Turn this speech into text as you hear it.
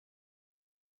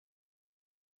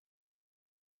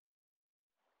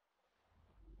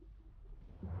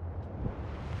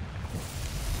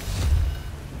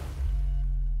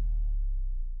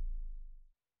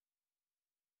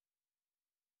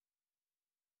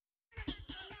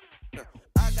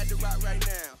rock right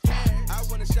now. I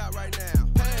wanna shot right now.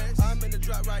 I'm in the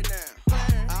drop right now.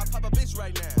 I'll pop a bitch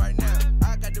right now. Right now.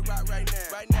 I got the rock right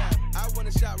now. Right now. I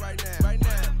wanna shot right now. Right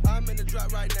now. I'm in the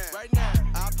drop right now. Right now.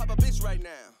 I'll pop a bitch right now.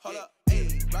 Hold up.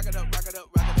 Ayy. Rock it up, rock it up,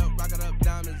 rock it up, rock it up.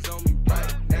 Diamonds on me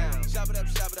right now. Shop it up,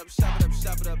 shop it up, shop it up,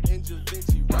 shop it up. In Da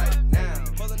Vinci right now.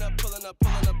 Pulling up, pulling up,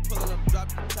 pulling up, pulling up. Drop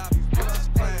the top, these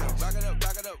bitches clown. Rock it up,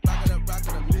 rock it up, rock it up, rock it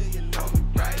up. Million on me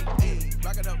right. Ayy.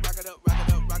 Rock it up, rock it up, rock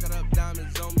it up, rock it up.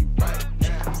 Diamonds on me right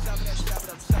now. Shop it up, shop it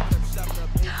up, shop it up, shop it up.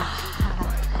 In Da Vinci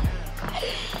right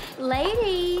now.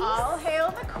 Ladies. All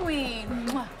hail the queen.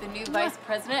 The new vice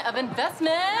president of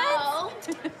investment. No.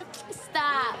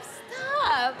 Stop.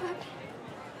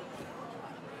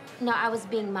 No, I was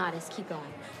being modest. Keep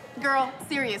going. Girl,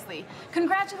 seriously,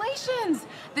 congratulations.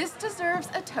 This deserves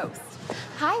a toast.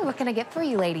 Hi, what can I get for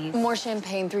you ladies? More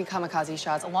champagne, 3 kamikaze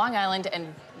shots, a Long Island,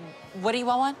 and what do you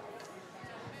all want?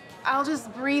 I'll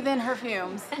just breathe in her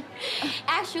fumes.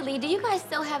 Actually, do you guys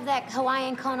still have that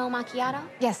Hawaiian Kono macchiato?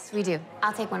 Yes, we do.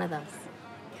 I'll take one of those.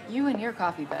 You and your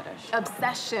coffee fetish.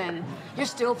 Obsession. You're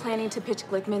still planning to pitch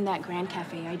Glickman that Grand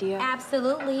Cafe idea?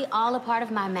 Absolutely, all a part of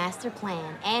my master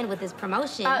plan. And with this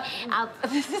promotion,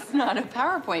 This is not a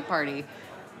PowerPoint party,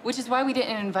 which is why we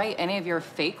didn't invite any of your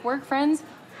fake work friends.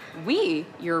 We,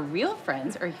 your real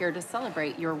friends, are here to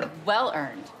celebrate your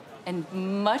well-earned and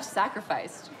much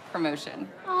sacrificed promotion.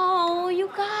 Oh, you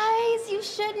guys, you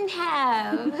shouldn't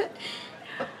have.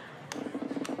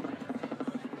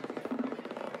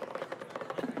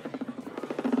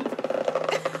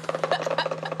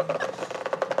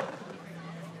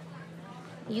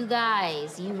 You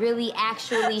guys, you really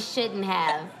actually shouldn't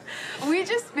have. We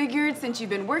just figured since you've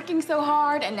been working so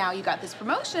hard and now you got this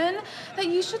promotion, that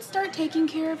you should start taking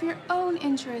care of your own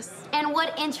interests. And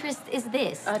what interest is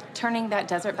this? Turning that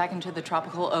desert back into the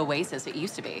tropical oasis it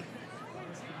used to be.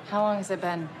 How long has it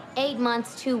been? 8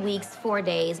 months, 2 weeks, 4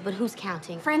 days, but who's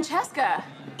counting? Francesca,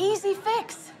 easy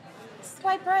fix.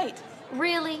 Swipe right.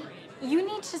 Really? You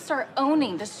need to start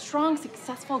owning the strong,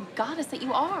 successful goddess that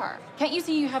you are. Can't you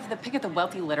see you have the pick of the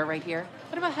wealthy litter right here?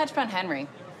 What about hedge fund Henry?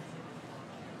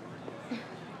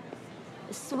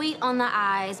 Sweet on the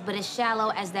eyes, but as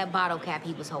shallow as that bottle cap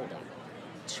he was holding.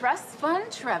 Trust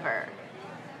fund Trevor.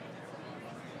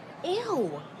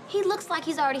 Ew. He looks like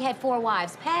he's already had 4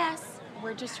 wives. Pass.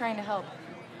 We're just trying to help.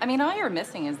 I mean, all you're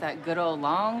missing is that good old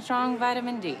long, strong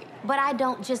vitamin D. But I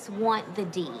don't just want the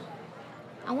D.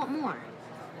 I want more.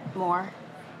 More?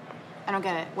 I don't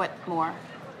get it. What more?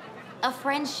 A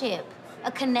friendship,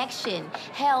 a connection,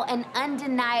 hell, an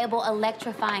undeniable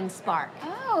electrifying spark.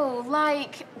 Oh,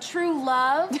 like true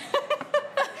love?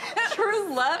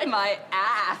 True love my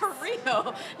ass. For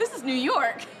real. This is New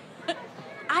York.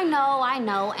 I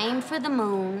know. Aim for the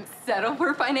moon. Settle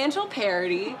for financial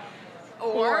parity.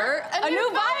 Or a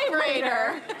new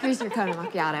vibrator. Here's your Kono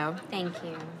macchiato. Thank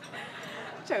you.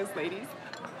 Toast, ladies.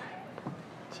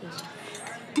 Cheers.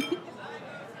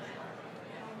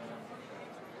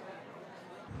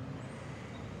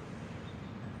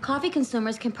 Coffee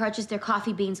consumers can purchase their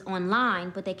coffee beans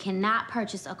online, but they cannot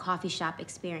purchase a coffee shop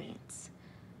experience.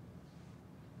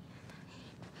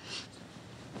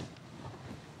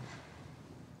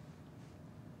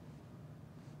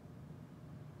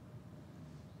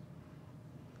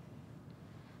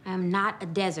 I am not a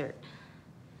desert.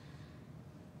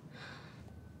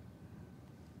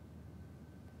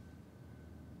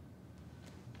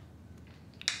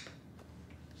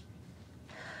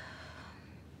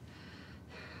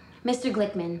 Mr.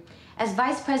 Glickman, as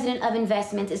Vice President of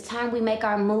Investments, it's time we make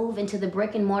our move into the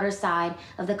brick and mortar side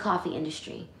of the coffee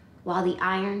industry while the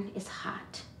iron is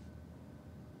hot.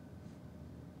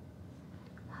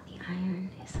 While the iron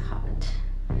is hot.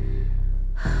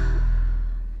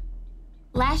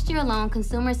 Last year alone,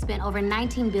 consumers spent over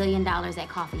 $19 billion at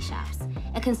coffee shops.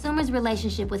 A consumer's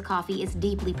relationship with coffee is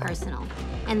deeply personal,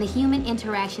 and the human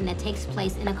interaction that takes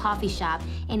place in a coffee shop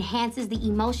enhances the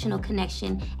emotional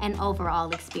connection and overall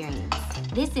experience.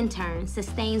 This, in turn,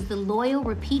 sustains the loyal,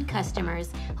 repeat customers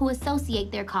who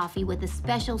associate their coffee with a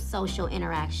special social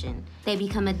interaction. They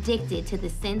become addicted to the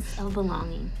sense of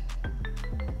belonging.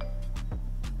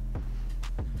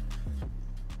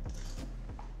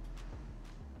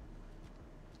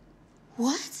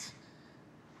 What?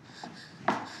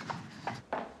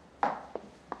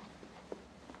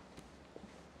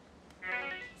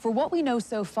 For what we know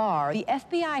so far, the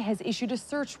FBI has issued a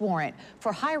search warrant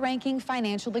for high-ranking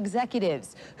financial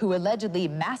executives who allegedly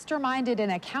masterminded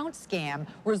an account scam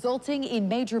resulting in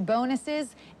major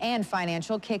bonuses and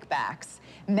financial kickbacks.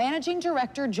 Managing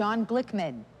Director John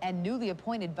Glickman, and newly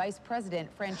appointed Vice President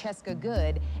Francesca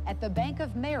Goode at the Bank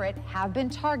of Merit have been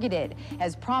targeted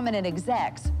as prominent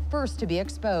execs first to be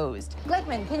exposed.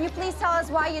 Glickman, can you please tell us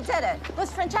why you did it?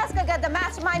 Was Francesca Goode the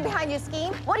mastermind behind your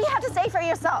scheme? What do you have to say for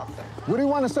yourself? What do you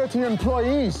want to say to your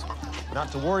employees?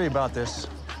 Not to worry about this.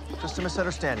 Just a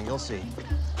misunderstanding, you'll see.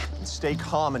 And stay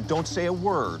calm and don't say a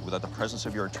word without the presence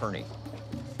of your attorney.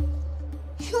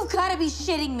 You've got to be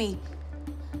shitting me.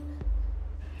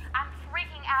 I'm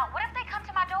freaking out. What if they come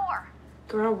to my door?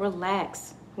 Girl,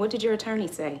 relax. What did your attorney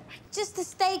say? Just to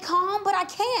stay calm, but I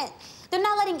can't. They're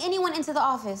not letting anyone into the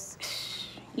office.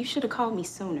 You should have called me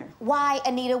sooner. Why,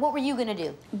 Anita? What were you gonna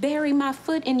do? Bury my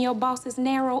foot in your boss's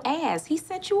narrow ass. He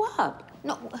set you up.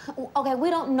 No, okay, we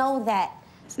don't know that.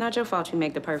 It's not your fault you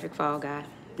make the perfect fall guy.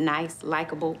 Nice,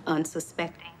 likable,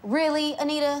 unsuspecting. Really,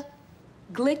 Anita?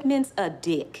 Glickman's a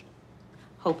dick.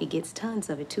 Hope he gets tons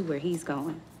of it, too, where he's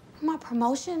going. My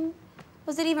promotion?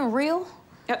 Was it even real?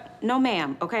 No,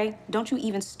 ma'am, okay? Don't you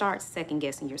even start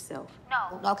second-guessing yourself.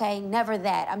 No. Okay, never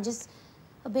that. I'm just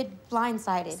a bit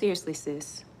blindsided. Seriously,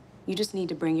 sis. You just need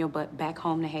to bring your butt back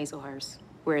home to Hazelhurst,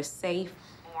 where it's safe,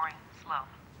 Boring, slow.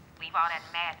 Leave all that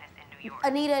madness in New York.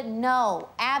 Anita, no,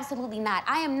 absolutely not.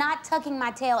 I am not tucking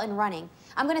my tail and running.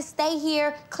 I'm gonna stay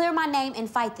here, clear my name, and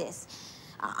fight this.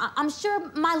 I'm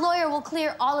sure my lawyer will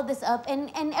clear all of this up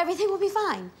and everything will be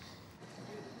fine.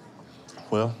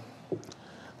 Well,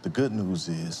 the good news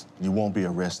is you won't be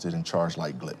arrested and charged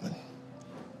like Glickman.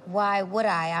 Why would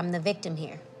I? I'm the victim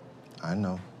here. I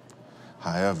know.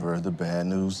 However, the bad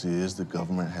news is the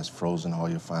government has frozen all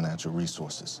your financial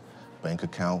resources. Bank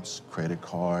accounts, credit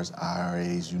cards,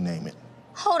 IRAs, you name it.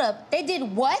 Hold up, they did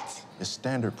what? It's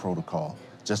standard protocol,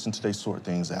 just until they sort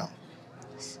things out.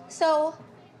 So,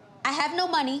 I have no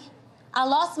money, I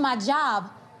lost my job,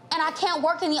 and I can't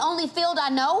work in the only field I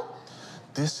know?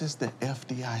 This is the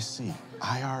FDIC,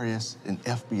 IRS, and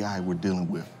FBI we're dealing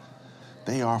with.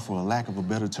 They are, for a lack of a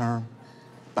better term,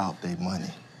 about their money.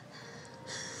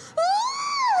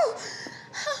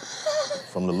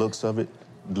 From the looks of it,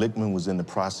 Glickman was in the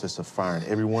process of firing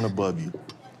everyone above you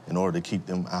in order to keep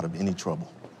them out of any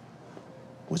trouble,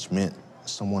 which meant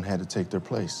someone had to take their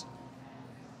place.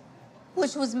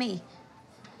 Which was me.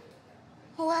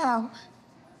 Wow.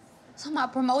 So my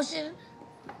promotion,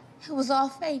 it was all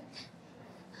fake.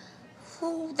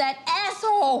 Ooh, that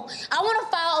asshole. I want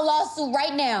to file a lawsuit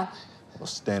right now. Well,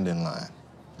 stand in line.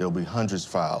 There'll be hundreds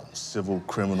filed, civil,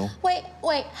 criminal. Wait,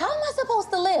 how am I supposed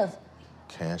to live?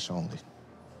 Cash only.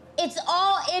 It's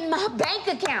all in my bank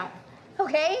account,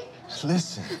 okay?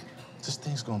 Listen, this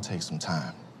thing's gonna take some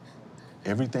time.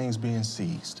 Everything's being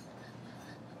seized.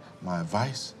 My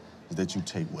advice is that you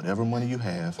take whatever money you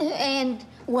have. And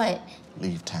what?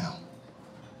 Leave town.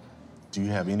 Do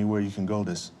you have anywhere you can go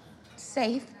that's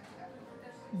safe,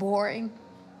 boring,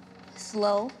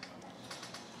 slow?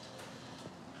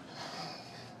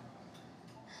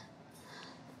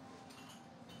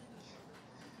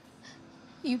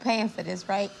 You paying for this,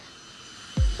 right?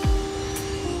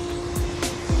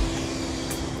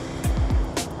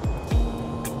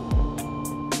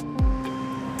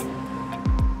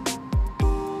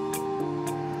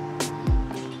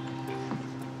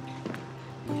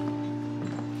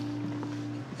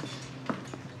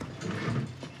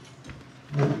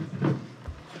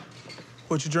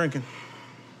 What you drinking?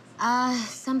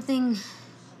 Something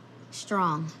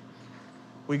strong.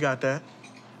 We got that.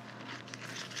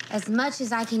 As much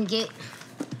as I can get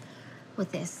with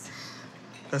this.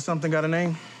 That something got a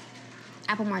name?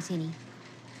 Apple martini.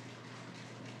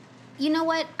 You know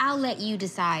what? I'll let you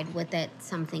decide what that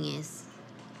something is.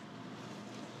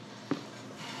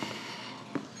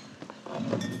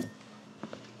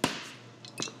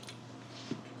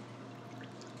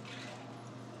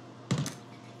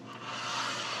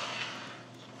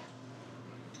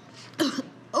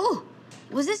 Ooh,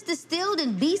 was this distilled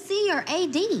in BC or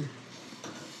AD?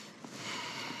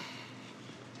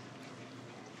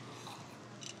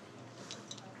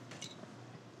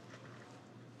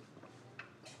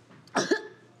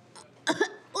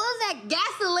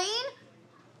 Gasoline?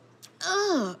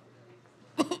 Ugh.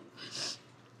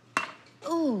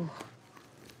 Ooh.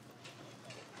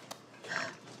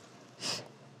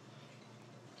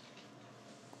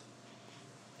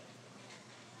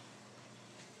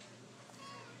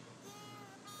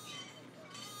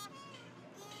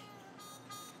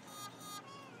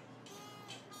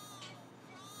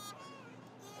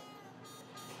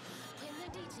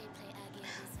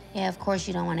 Yeah, of course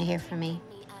you don't want to hear from me.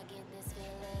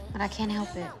 But I can't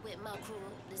help it.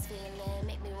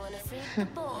 Can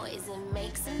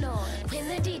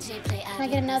I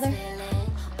get another?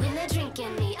 When they're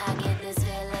drinking me, I get this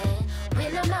feeling.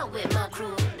 When I'm out with my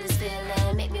crew, this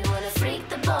feeling make me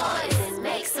boys and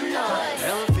make some noise.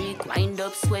 Real freak, wind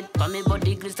up, sweat on me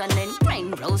body glistening.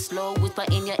 Brain roll slow, whisper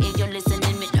in your ear, you're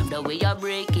listening. Me love the way you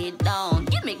break it down.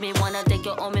 You make me wanna take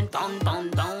your arm and pound,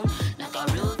 pound, pound. Like a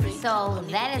real freak. So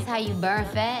that is how you burn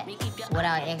fat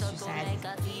without exercising.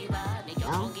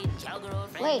 No?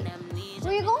 Wait,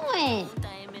 where you going?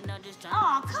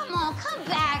 Oh, come on, come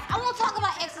back. I won't talk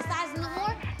about exercising no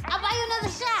more. I'll buy you another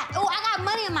shot. Oh, I got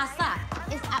money in my sock.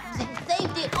 I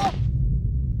saved it. Oh.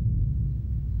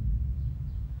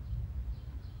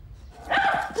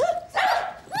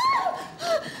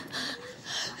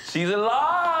 She's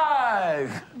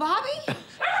alive! Bobby?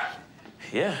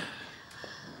 Yeah.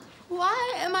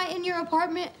 Why am I in your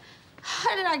apartment?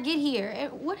 How did I get here?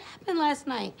 What happened last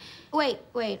night? Wait,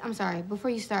 I'm sorry.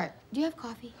 Before you start, do you have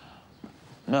coffee?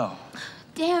 No.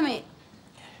 Damn it.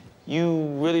 You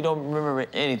really don't remember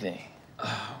anything?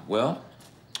 Well,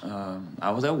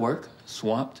 I was at work,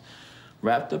 swamped,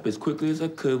 wrapped up as quickly as I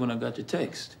could when I got your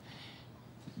text.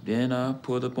 Then I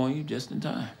pulled up on you just in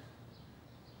time.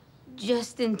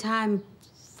 Just in time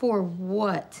for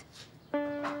what?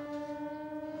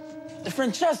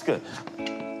 Francesca!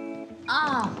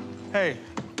 Oh. Hey,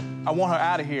 I want her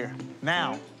out of here,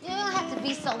 now. You don't have to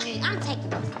be so mean. I'm taking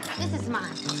this. This is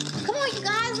mine. Come on, you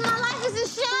guys. My life is in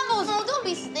shambles. Oh, don't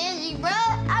be stingy,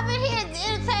 bruh. I've been here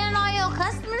entertaining all your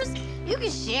customers. You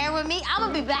can share with me. I'm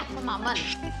gonna be back for my money.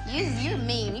 You're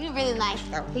mean. You're really nice,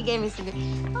 though. He gave me some good...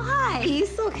 Oh, hi. You're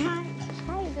so kind.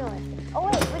 How you doing? Oh,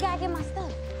 wait. We gotta get my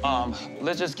stuff.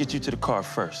 Let's just get you to the car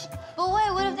first. But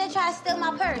wait, what if they try to steal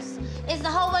my purse? It's a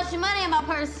whole bunch of money in my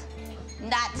purse.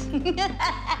 Not.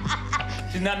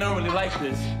 She's not normally like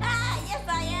this. Yes,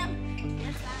 I am.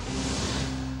 Yes,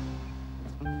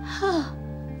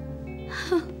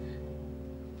 I am.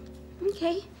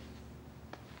 Okay.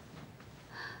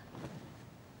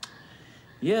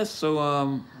 Yes,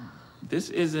 so, this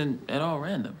isn't at all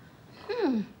random.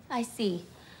 I see.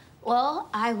 Well,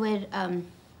 I would,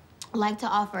 like to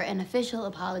offer an official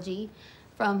apology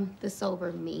from the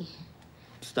sober me.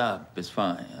 Stop, it's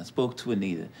fine. I spoke to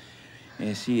Anita,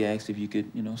 and she asked if you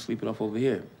could, sleep it off over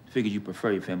here. Figured you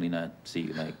prefer your family not see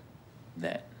you like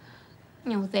that.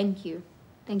 No, thank you.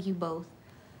 Thank you both.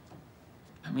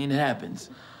 I mean, it happens.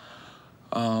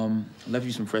 Left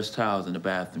you some fresh towels in the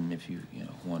bathroom if you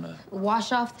wanna...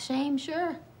 Wash off the shame?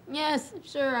 Sure. Yes,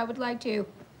 sure, I would like to.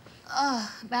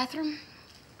 Bathroom?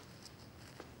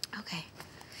 Okay.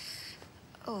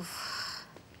 Oof.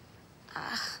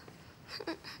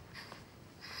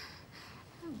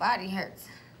 Body hurts.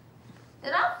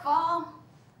 Did I fall?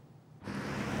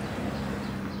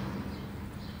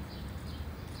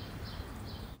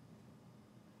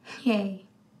 Yay.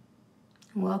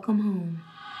 Welcome home.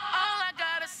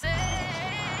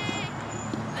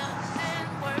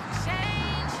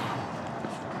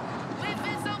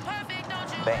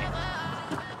 Bam.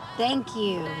 Thank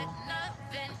you.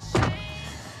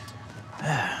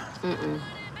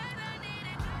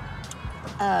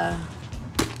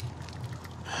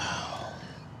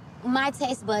 My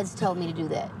taste buds told me to do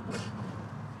that.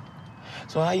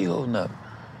 So how you holding up?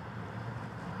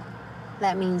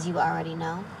 That means you already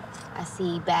know. I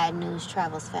see bad news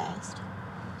travels fast.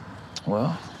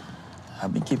 Well,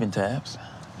 I've been keeping tabs.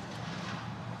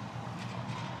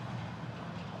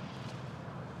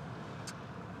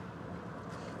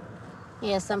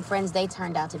 Yeah, some friends they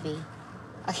turned out to be.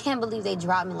 I can't believe they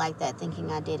dropped me like that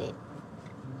thinking I did it.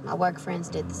 My work friends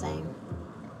did the same.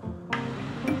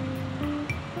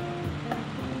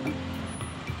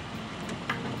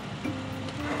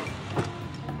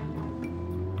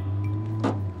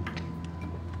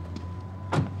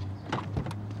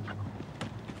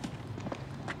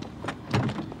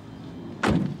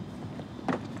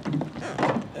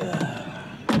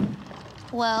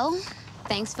 Well,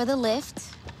 thanks for the lift.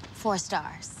 4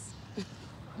 stars.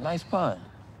 Nice pun.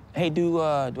 Hey, do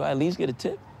I at least get a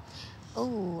tip?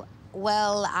 Ooh,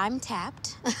 well, I'm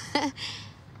tapped.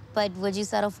 But would you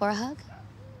settle for a hug?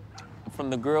 From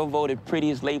the girl voted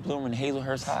prettiest late bloomer in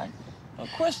Hazelhurst High? No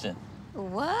question.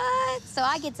 What? So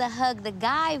I get to hug the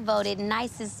guy voted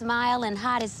nicest smile and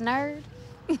hottest nerd?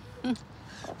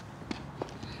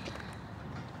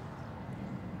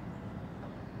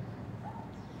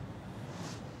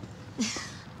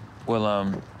 Well,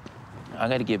 I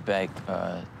gotta get back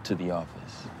to the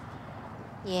office.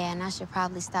 Yeah, and I should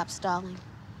probably stop stalling.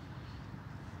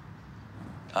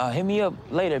 Hit me up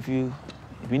later if you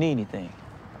need anything.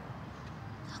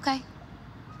 Okay.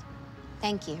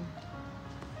 Thank you.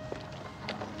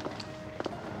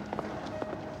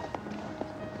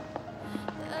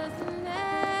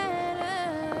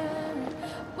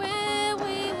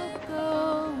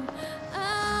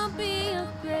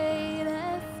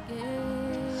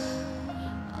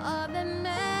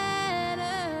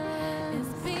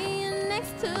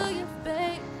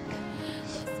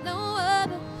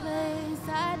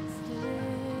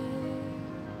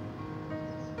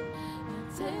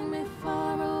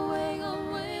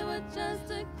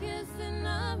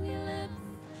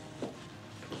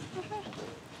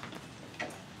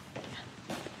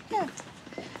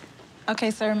 Okay,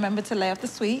 so remember to lay off the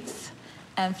sweets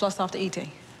and floss off the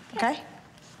eating, okay?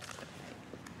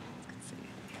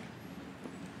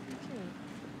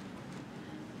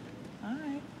 All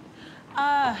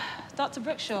right. Dr.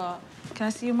 Brickshaw, can I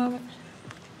see you a moment?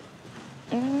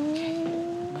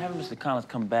 I'm having Mr. Collins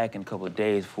come back in a couple of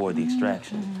days for the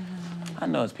extraction. I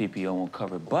know his PPO won't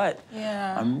cover it, but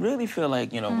Yeah. I really feel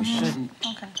like, you know, we shouldn't...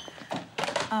 Okay.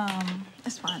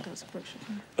 It's fine, Dr.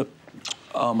 Brickshaw.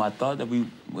 I thought that we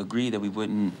agreed that we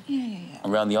wouldn't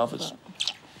around the office.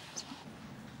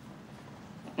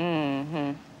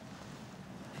 Because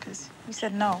you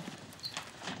said no.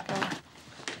 Go.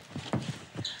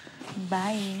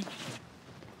 Bye.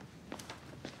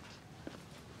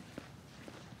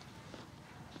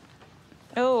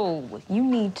 Oh, you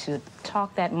need to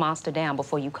talk that monster down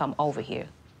before you come over here.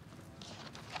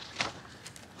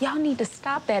 Y'all need to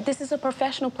stop that. This is a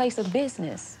professional place of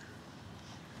business.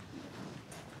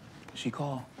 She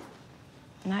called?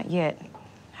 Not yet.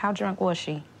 How drunk was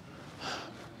she?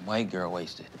 White girl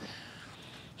wasted.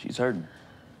 She's hurting.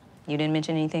 You didn't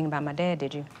mention anything about my dad,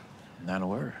 did you? Not a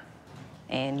word.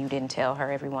 And you didn't tell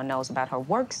her everyone knows about her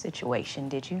work situation,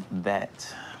 did you?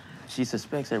 That. She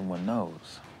suspects everyone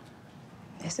knows.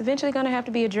 It's eventually gonna have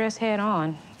to be addressed head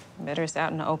on. Better it's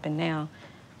out in the open now.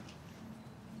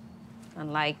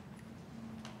 Unlike,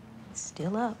 it's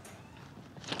still up.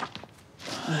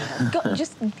 Yeah.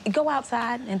 Just go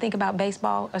outside and think about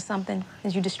baseball or something,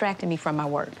 as you distracted me from my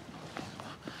work.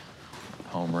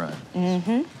 Home run.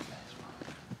 Mm-hmm.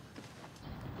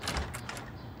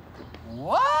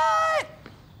 What?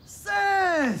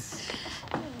 Sis!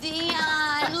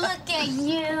 Dion, look at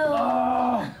you.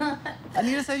 Oh,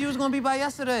 Anita said you was gonna be by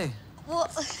yesterday. Well,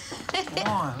 come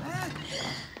on, man.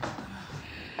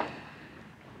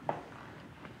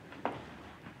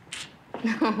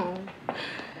 No.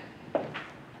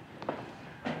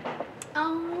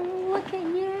 Oh, look at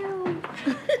you.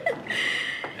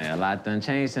 Yeah, a lot done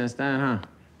changed since then, huh?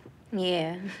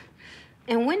 Yeah.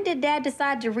 And when did Dad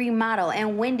decide to remodel?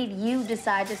 And when did you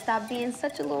decide to stop being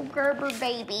such a little Gerber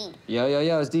baby? Yo,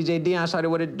 it's DJ Dion. Shawty,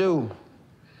 what it do?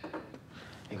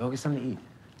 Hey, go get something to eat.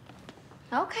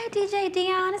 Okay, DJ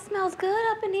Dion, it smells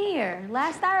good up in here.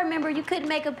 Last I remember, you couldn't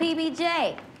make a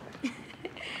PBJ.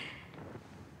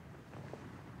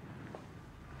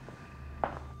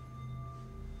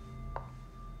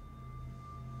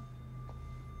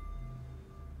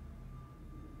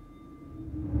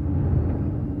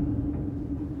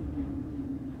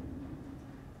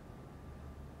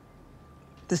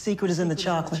 The secret is in the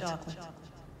chocolate. Yeah,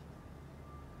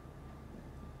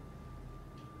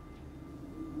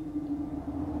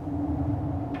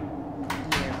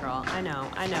 girl, I know.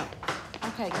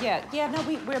 Okay, yeah, no,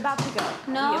 we're about to go.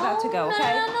 No, we're about to go,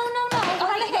 okay? No.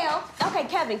 What the hell? Okay,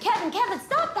 Kevin,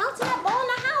 stop bouncing that ball in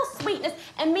the house, sweetness.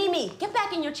 And Mimi, get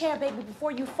back in your chair, baby,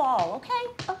 before you fall, okay?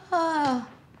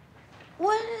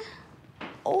 What?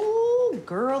 Oh,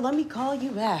 girl, let me call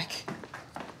you back.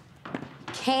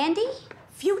 Candy?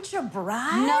 Future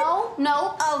bride? No,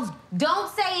 don't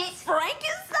say it.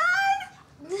 Frankenstein?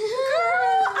 Girl,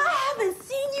 I haven't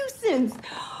seen you since...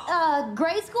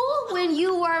 grade school, when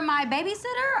you were my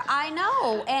babysitter. I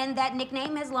know, and that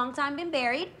nickname has long time been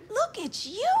buried. Look at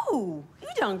you.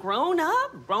 You done grown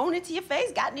up, grown into your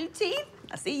face, got new teeth.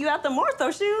 I see you out the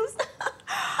Mortho shoes.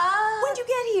 When'd you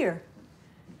get here?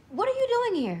 What are you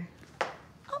doing here?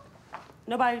 Oh,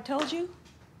 nobody told you?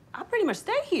 I pretty much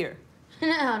stay here.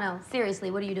 No,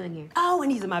 seriously, what are you doing here? Oh,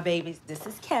 and these are my babies. This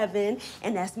is Kevin,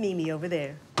 and that's Mimi over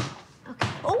there. Okay.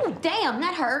 Oh, damn,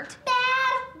 that hurt.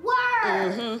 Bad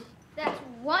word. Mm-hmm. That's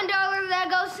 $1 that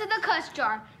goes to the cuss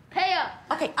jar. Pay up.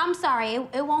 Okay, I'm sorry.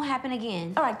 It won't happen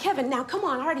again. All right, Kevin, now come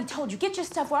on. I already told you. Get your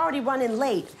stuff. We're already running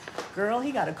late. Girl,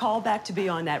 he got a call back to be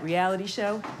on that reality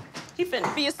show. He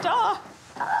finna be a star.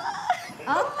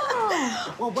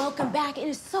 Oh. Well, welcome back. It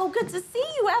is so good to see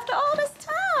you after all this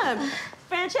time.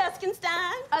 Francesca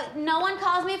Stein. No one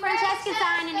calls me Francesca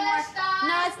Stein anymore.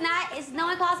 No, it's not. No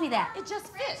one calls me that. It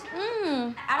just fits.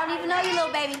 I don't even know you,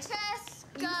 little baby.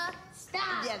 Francesca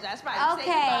Stein. Yeah, that's right. Okay.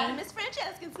 Say goodbye to Miss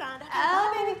Francesca Stein.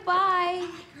 Oh, bye, baby. Bye.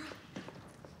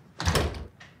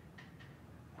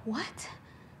 What?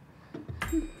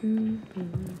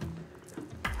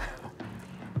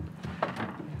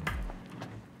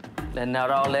 Letting out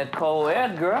all that cold air,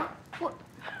 girl. What?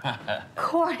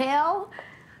 Cordell?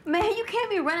 Man, you can't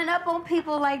be running up on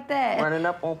people like that. Running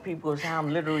up on people is how I'm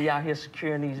literally out here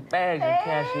securing these bags and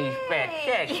cashing these fat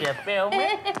checks, you feel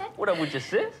me? What up with your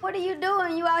sis? What are you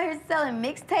doing? You out here selling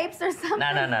mixtapes or something?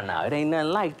 No. It ain't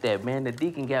nothing like that, man. The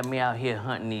deacon got me out here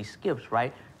hunting these skips,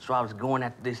 right? So I was going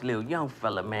after this little young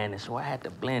fella, man, and so I had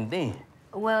to blend in.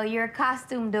 Well, your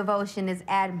costume devotion is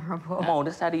admirable. Come on,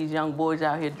 this how these young boys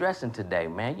out here dressing today,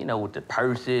 man. You know, with the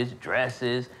purses,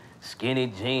 dresses, skinny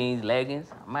jeans, leggings.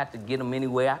 I'm gonna have to get them any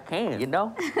way I can, you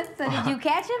know? So did you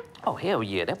catch him? Oh, hell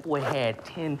yeah. That boy had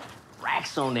 10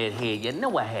 racks on that head. You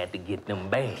know I had to get them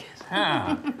bags,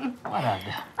 huh? What I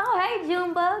do? Oh, hey,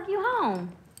 Junebug, you home?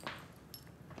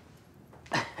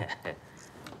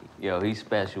 Yo, he's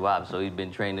special ops, so he's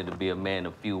been training to be a man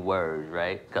of few words,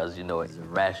 right? Because, you know, it's a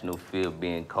rational fear of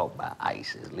being caught by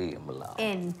ISIS. Leave him alone.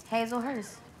 In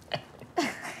Hazelhurst.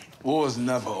 War's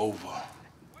never over.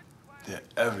 They're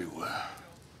everywhere.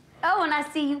 Oh, and I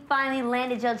see you finally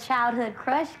landed your childhood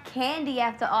crush, Candy,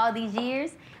 after all these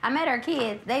years. I met her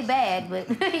kids. They bad, but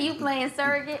you playing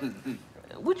surrogate?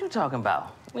 What you talking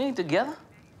about? We ain't together.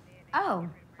 Oh,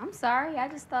 I'm sorry. I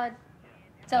just thought...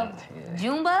 So,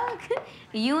 Junebug,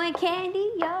 you and Candy,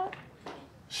 y'all?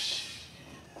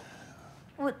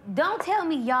 Well, don't tell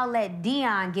me y'all let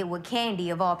Dion get with Candy,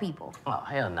 of all people. Oh,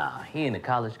 hell nah. He in the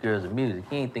college girls of music.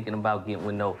 He ain't thinking about getting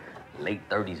with no late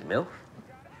 30s MILF.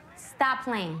 Stop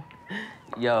playing.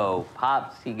 Yo,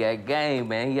 Pops, he got game,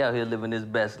 man. He out here living his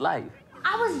best life.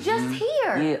 I was just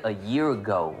here. Yeah, a year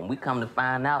ago. When we come to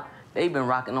find out, they've been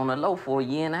rocking on the low for a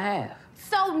year and a half.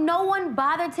 So no one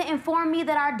bothered to inform me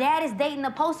that our dad is dating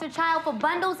the poster child for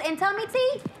bundles and tummy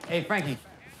tea? Hey, Frankie.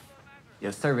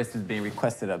 Your service is being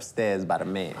requested upstairs by the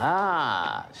man.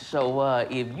 Ah, so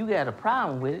if you got a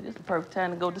problem with it, it's the perfect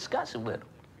time to go discuss it with him.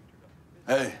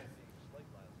 Hey,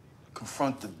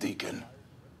 confront the deacon.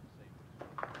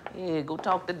 Yeah, go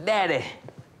talk to Daddy.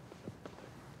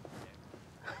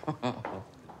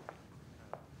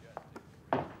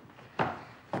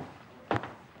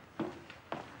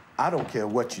 I don't care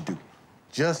what you do.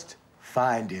 Just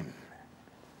find him.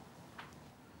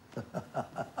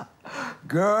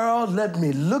 Girl, let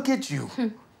me look at you.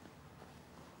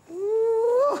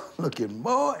 Ooh, looking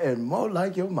more and more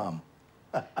like your mom.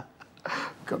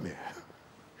 Come here.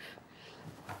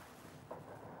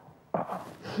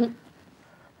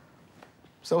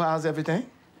 So how's everything?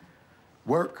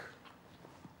 Work,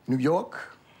 New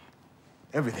York,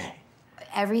 everything.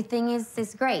 Everything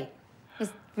is great.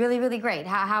 It's really, really great.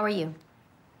 How are you?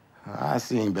 I've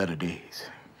seen better days.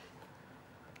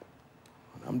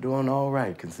 I'm doing all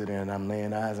right, considering I'm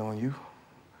laying eyes on you.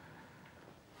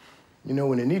 You know,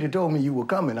 when Anita told me you were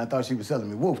coming, I thought she was selling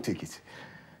me wolf tickets,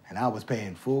 and I was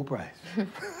paying full price.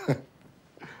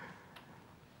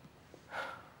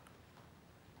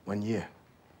 1 year.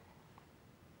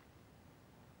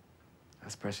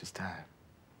 That's precious time.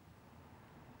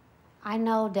 I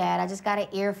know, Dad. I just got an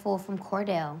earful from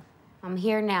Cordell. I'm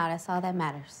here now. That's all that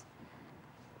matters.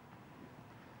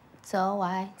 So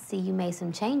I see you made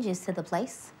some changes to the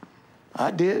place. I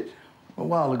did, a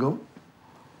while ago.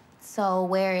 So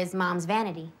where is Mom's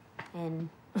vanity and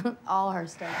all her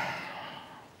stuff?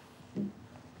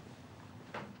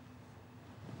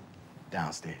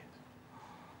 Downstairs.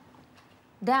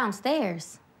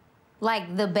 Downstairs?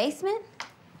 Like the basement?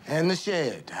 And the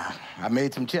shed. I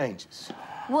made some changes.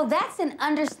 Well, that's an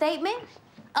understatement.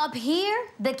 Up here,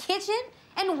 the kitchen,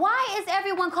 and why is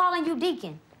everyone calling you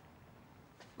Deacon?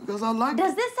 Because I like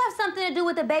Does this have something to do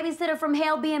with the babysitter from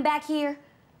hell being back here?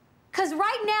 Because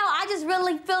right now, I just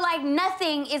really feel like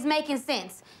nothing is making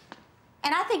sense.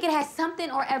 And I think it has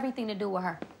something or everything to do with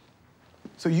her.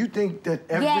 So you think that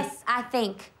everything... Yes, I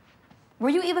think. Were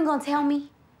you even gonna tell me?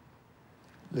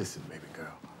 Listen, baby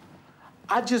girl.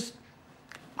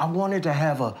 I wanted to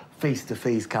have a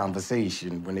face-to-face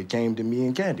conversation when it came to me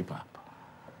and Candy Pop.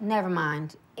 Never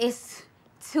mind. It's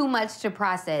too much to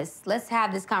process. Let's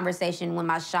have this conversation when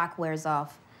my shock wears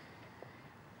off.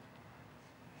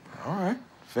 All right,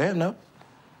 fair enough.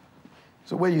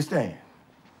 So where you staying?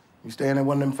 You staying at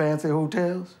one of them fancy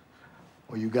hotels?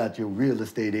 Or you got your real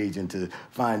estate agent to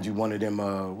find you one of them,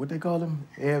 what they call them?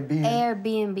 Airbnb?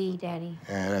 Airbnb, Daddy.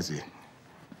 Yeah, that's it.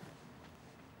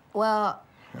 Well...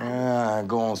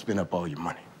 Go on, spend up all your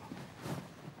money.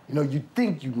 You know, you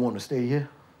think you want to stay here,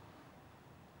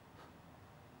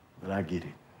 but I get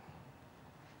it.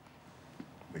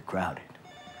 We're crowded.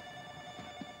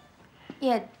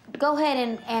 Yeah, go ahead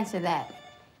and answer that.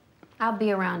 I'll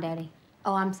be around, Daddy.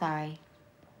 Oh, I'm sorry.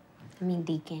 I mean,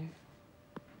 Deacon.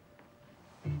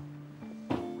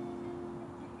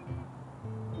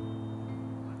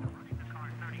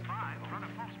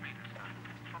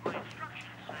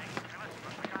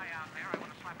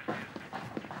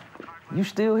 You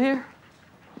still here?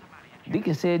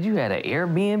 Deacon said you had an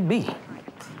Airbnb.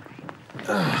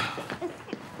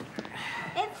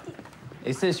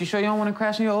 Hey, sis, you sure you don't want to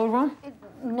crash in your old room?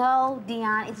 No,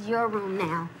 Dion, it's your room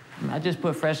now. I just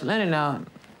put fresh linen out.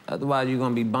 Otherwise, you're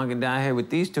going to be bunking down here with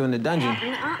these two in the dungeon.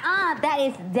 That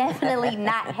is definitely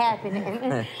not happening.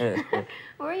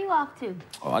 Where are you off to?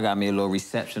 Oh, I got me a little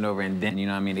reception over in Denton, you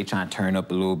know what I mean? They trying to turn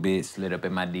up a little bit, slid up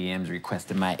in my DMs,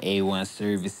 requesting my A1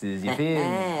 services, you feel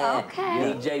me?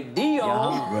 Okay. DJ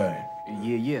Dion. Right.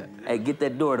 Yeah. Hey, get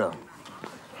that door though.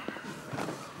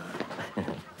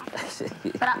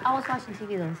 But I was watching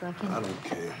TV though, so I can't. I don't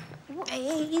care.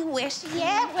 Hey, where she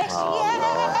at? Where she at?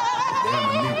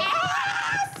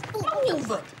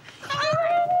 Move it.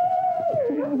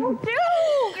 Dude,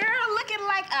 girl, looking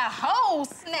like a whole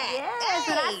snack. Yes,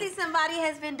 but I see somebody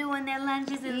has been doing their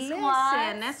lunges and squats.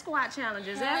 Listen, that squat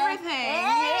challenges everything.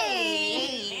 Hey.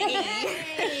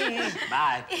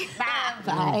 Bye.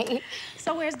 Bye.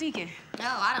 So where's Deacon? Oh,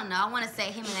 I don't know. I want to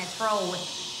say him and that troll.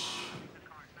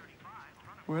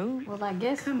 Rude. Well, I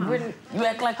guess You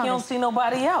act like you don't see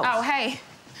nobody else. Oh, hey.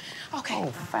 Okay. Oh,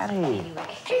 fatty.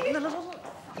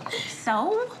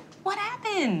 So, what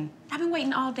happened? I've been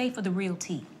waiting all day for the real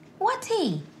tea. What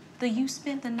tea? The you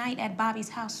spent the night at Bobby's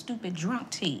house stupid drunk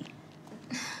tea.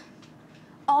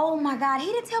 Oh my God, he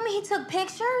didn't tell me he took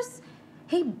pictures.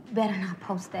 He better not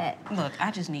post that. Look,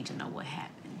 I just need to know what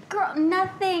happened. Girl,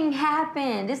 nothing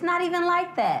happened. It's not even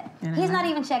like that. He's not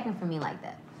even checking for me like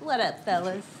that. What up,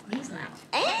 fellas? He's not.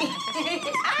 Oh,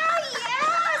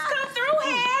 yes! Come through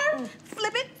here.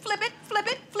 Flip it, flip it, flip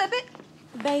it, flip it.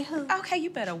 Bay who? Okay,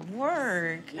 you better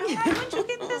work. All right, when'd you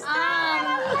get this done?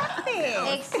 I love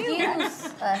it.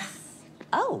 Excuse us.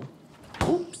 Oh,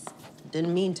 oops.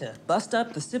 Didn't mean to bust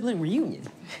up the sibling reunion.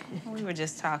 We were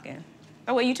just talking.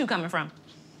 Oh, where you two coming from?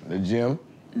 The gym.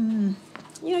 You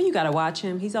know, you gotta watch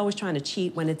him. He's always trying to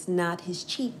cheat when it's not his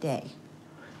cheat day.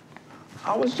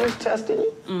 I was just testing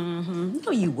you.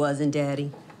 No, you wasn't,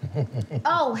 Daddy.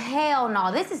 Oh, hell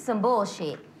no. This is some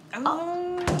bullshit.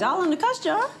 Doll in the cuss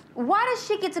jar. Why does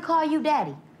she get to call you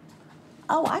daddy?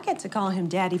 Oh, I get to call him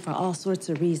Daddy for all sorts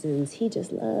of reasons. He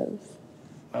just loves.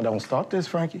 Now, don't start this,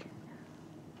 Frankie.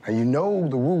 And you know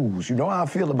the rules. You know how I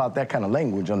feel about that kind of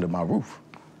language under my roof.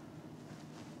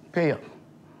 Pay up.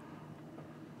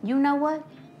 You know what?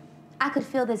 I could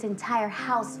fill this entire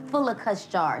house full of cuss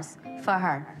jars for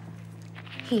her.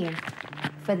 Here,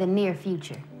 for the near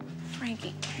future.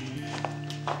 Frankie.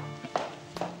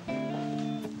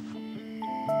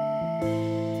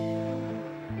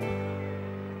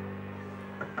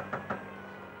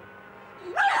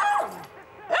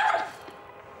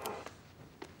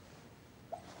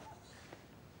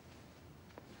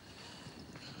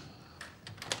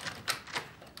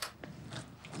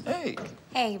 Hey.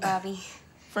 Hey, Bobby.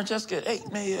 Francesca, hey,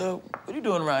 what are you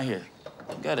doing around here?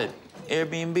 You got an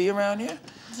Airbnb around here?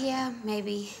 Yeah,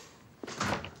 maybe.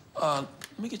 Let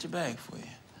me get your bag for you.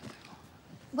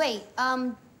 Wait,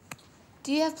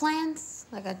 do you have plans?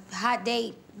 Like a hot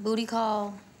date, booty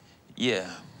call? Yeah,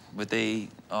 but they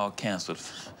all canceled.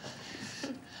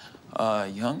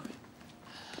 You hungry?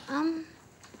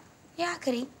 Yeah, I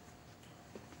could eat.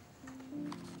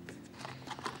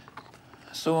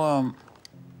 So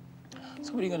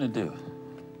what are you gonna do?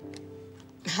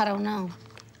 I don't know.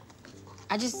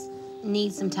 I just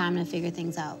need some time to figure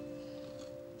things out.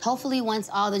 Hopefully, once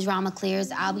all the drama clears,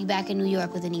 I'll be back in New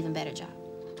York with an even better job.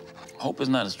 Hope is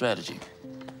not a strategy.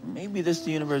 Maybe this is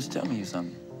the universe telling you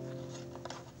something.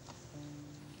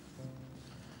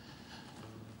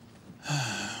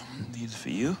 These are for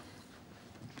you.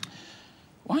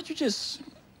 Why don't you just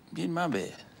get in my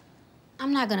bed?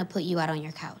 I'm not gonna put you out on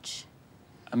your couch.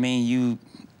 I mean, you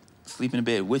sleep in the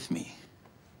bed with me.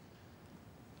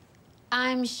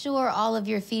 I'm sure all of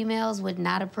your females would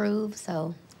not approve,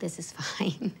 so this is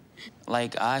fine.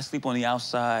 Like, I sleep on the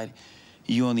outside,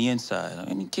 you on the inside.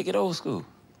 I mean, kick it old school.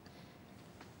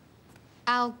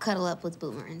 I'll cuddle up with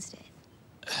Boomer instead.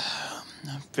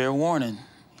 Fair warning,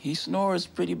 he snores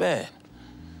pretty bad.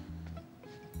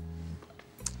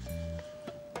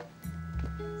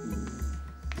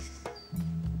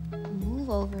 Move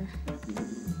over.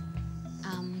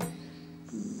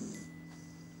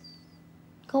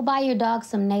 Go buy your dog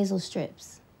some nasal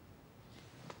strips.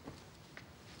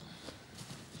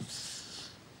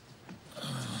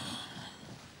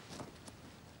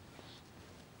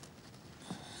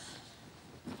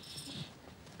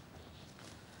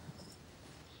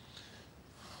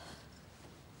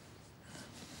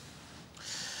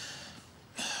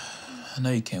 I know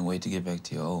you can't wait to get back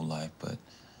to your old life, but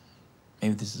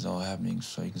maybe this is all happening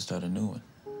so you can start a new one.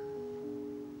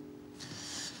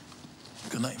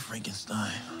 Good night,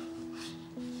 Frankenstein.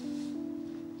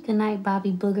 Good night,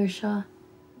 Bobby Boogershaw.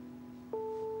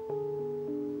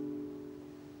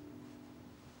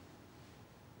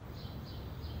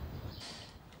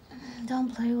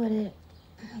 Don't play with it.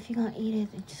 If you're gonna eat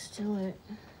it, then just do it.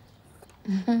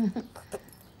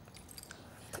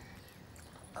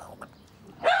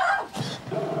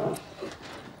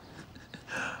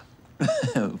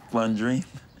 fun dream?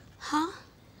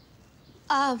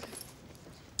 Huh?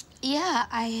 Yeah,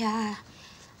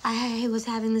 I was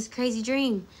having this crazy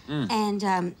dream.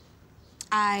 And,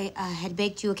 I had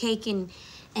baked you a cake and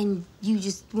you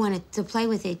just wanted to play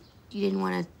with it. You didn't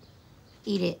want to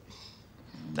eat it.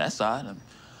 That's odd.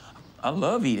 I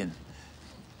love eating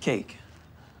cake.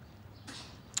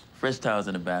 Fresh towels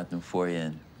in the bathroom for you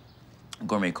and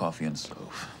gourmet coffee on the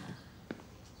stove.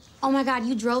 Oh my God,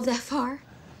 you drove that far?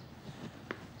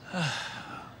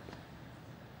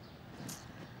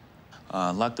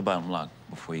 Lock the bottom lock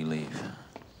before you leave.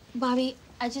 Bobby,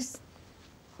 I just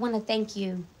want to thank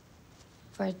you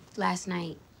for last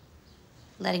night,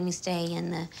 letting me stay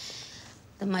and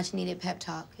the much-needed pep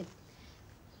talk. It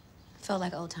felt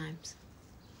like old times.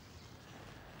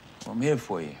 Well, I'm here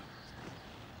for you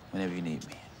whenever you need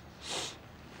me.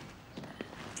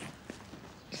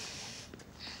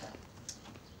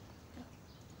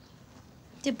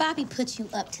 Did Bobby put you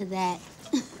up to that?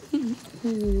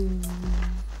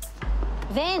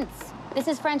 Vince, this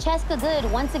is Francesca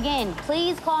Goode once again.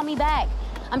 Please call me back.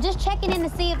 I'm just checking in to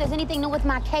see if there's anything new with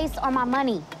my case or my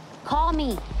money. Call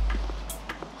me.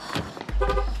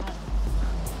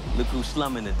 Look who's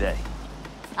slumming today.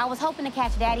 I was hoping to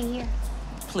catch Daddy here.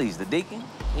 Please, the deacon,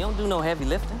 he don't do no heavy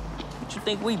lifting. What you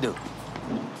think we do?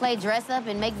 Play dress up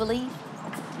and make believe.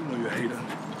 You know you're a hater.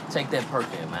 Take that perk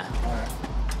in, man. All right.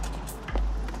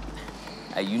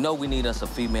 Hey, you know we need us a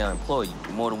female employee.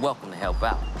 You're more than welcome to help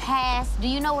out. Pass. Do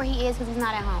you know where he is? Because he's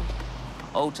not at home.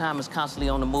 Old time is constantly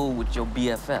on the move with your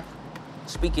BFF.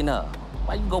 Speaking of,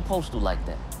 why you go postal like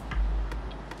that?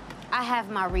 I have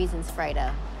my reasons,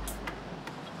 Fredo.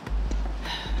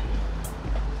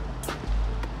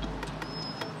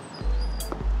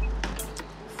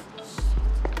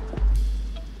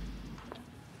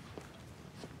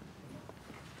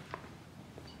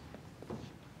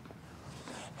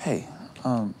 Hey,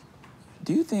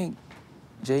 do you think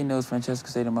Jay knows Francesca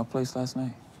stayed at my place last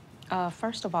night?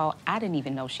 First of all, I didn't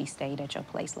even know she stayed at your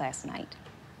place last night.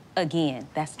 Again,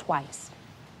 that's twice.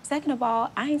 Second of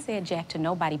all, I ain't said jack to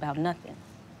nobody about nothing.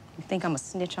 You think I'm a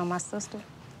snitch on my sister?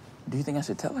 Do you think I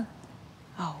should tell her?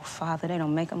 Oh, Father, they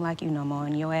don't make them like you no more,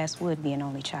 and your ass would be an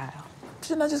only child.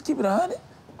 Shouldn't I just keep it 100?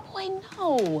 Boy,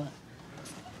 no.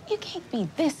 You can't be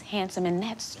this handsome and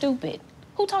that stupid.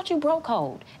 Who taught you bro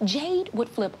code? Jade would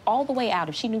flip all the way out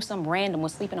if she knew some random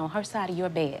was sleeping on her side of your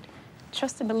bed.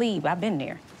 Trust and believe, I've been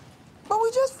there. But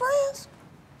we just friends.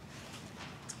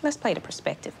 Let's play the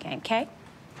perspective game, okay?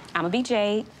 I'ma be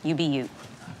Jade, you be you,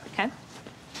 okay?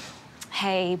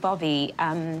 Hey, Bobby,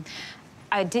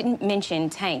 I didn't mention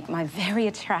Tank, my very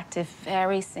attractive,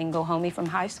 very single homie from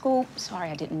high school. Sorry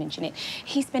I didn't mention it.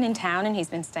 He's been in town and he's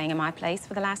been staying in my place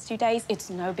for the last 2 days. It's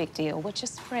no big deal, we're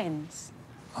just friends.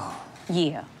 Oh.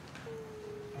 Yeah.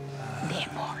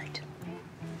 That part.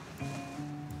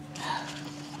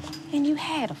 And you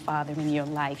had a father in your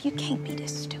life. You can't be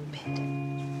this stupid.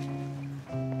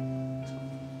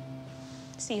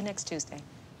 See you next Tuesday.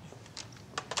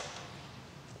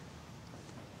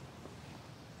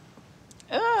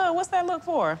 What's that look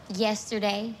for?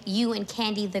 Yesterday, you and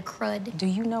Candy the Crud. Do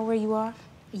you know where you are?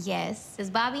 Yes. Is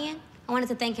Bobby in? I wanted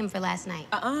to thank him for last night.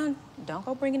 Don't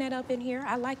go bringing that up in here.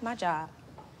 I like my job.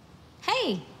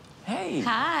 Hey. Hey.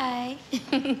 Hi.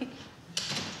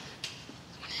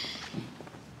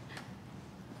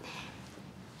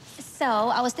 So,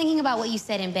 I was thinking about what you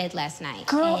said in bed last night.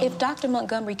 Girl, if Dr.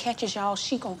 Montgomery catches y'all,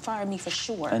 she gonna fire me for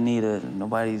sure. Anita,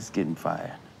 nobody's getting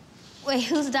fired. Wait,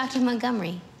 who's Dr.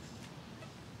 Montgomery?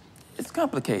 It's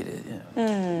complicated, you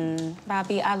know.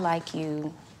 Bobby, I like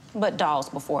you. But dolls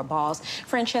before balls.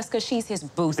 Francesca, she's his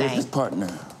boo thing. Business partner.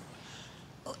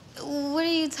 What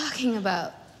are you talking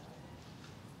about?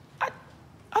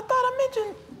 I thought I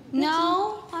mentioned...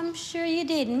 No, I'm sure you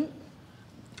didn't.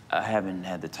 I haven't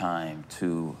had the time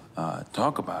to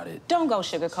talk about it. Don't go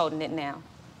sugarcoating it now.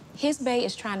 His bae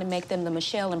is trying to make them the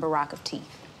Michelle and Barack of teeth.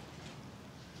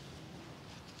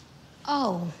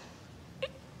 Oh.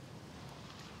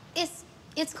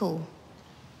 It's cool.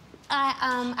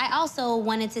 I also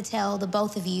wanted to tell the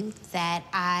both of you that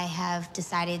I have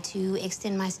decided to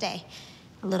extend my stay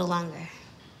a little longer.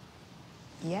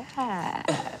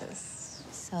 Yes.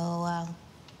 So,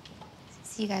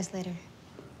 see you guys later.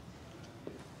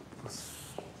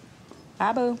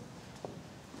 Bye, boo.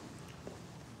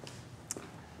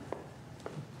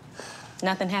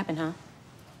 Nothing happened, huh?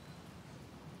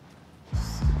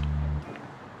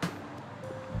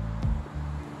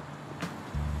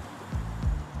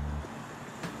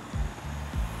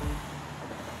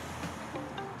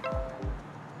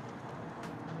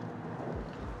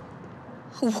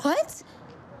 What?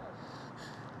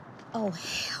 Oh,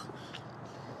 hell.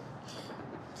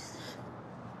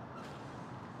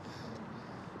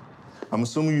 I'm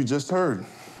assuming you just heard.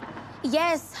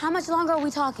 Yes, how much longer are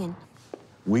we talking?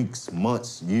 Weeks,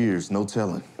 months, years, no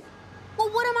telling. Well,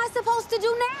 what am I supposed to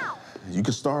do now? You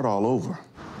can start all over.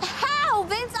 How,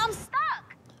 Vince? I'm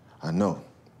stuck. I know,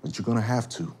 but you're gonna have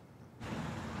to.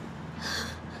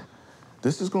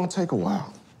 This is gonna take a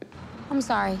while. I'm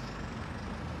sorry.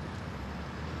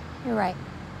 You're right.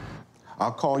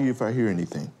 I'll call you if I hear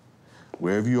anything.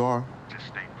 Wherever you are, just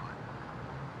stay put.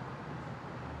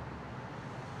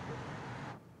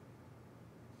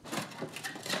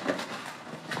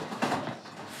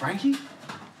 Frankie?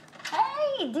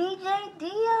 Hey, DJ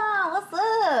Dion, what's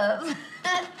up?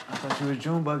 I thought you was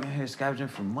Junebug here scavenging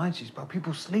for munchies, bro.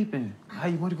 People sleeping. How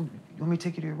you want to go? You want me to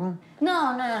take you to your room? No.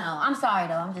 I'm sorry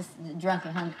though. I'm just drunk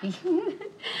and hungry.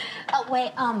 Oh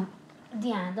wait,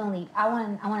 Dion, don't leave. I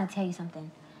want to tell you something.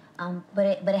 But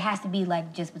it has to be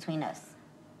like just between us.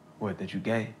 What? That you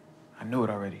gay? I knew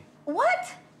it already.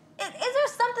 What? Is there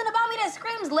something about me that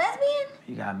screams lesbian?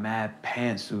 You got mad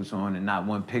pantsuits on and not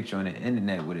one picture on the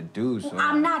internet with a dude. So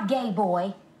I'm not gay,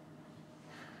 boy.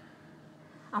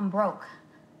 I'm broke.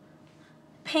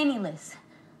 Penniless.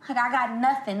 Like, I got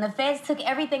nothing. The feds took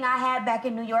everything I had back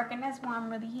in New York, and that's why I'm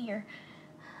really here.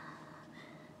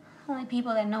 Only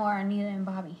people that know are Anita and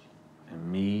Bobby.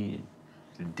 And me,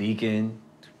 the Deacon,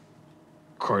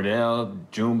 Cordell,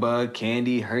 Junebug,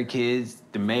 Candy, her kids,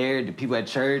 the mayor, the people at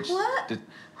church. What?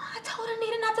 I told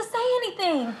Anita not to say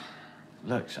anything.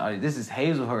 Look, shawty, this is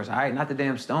Hazelhurst, all right? Not the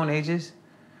damn Stone Ages.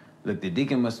 Look, the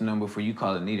Deacon must have known before you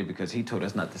called Anita because he told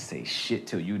us not to say shit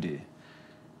till you did.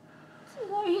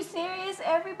 Are you serious?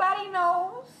 Everybody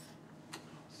knows.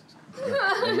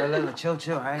 Look, chill,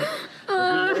 all right?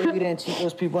 Look, we didn't cheat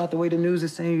those people out the way the news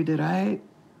is saying you did, all right?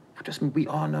 Trust me, we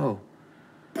all know.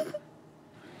 But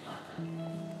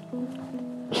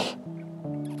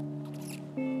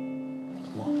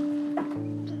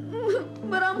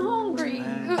I'm hungry.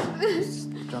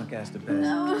 Drunk ass to bed.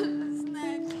 No,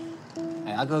 snacks.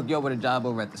 Hey, I could hook you up with a job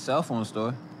over at the cell phone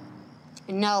store.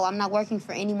 No, I'm not working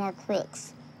for any more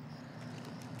crooks.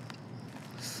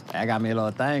 I got me a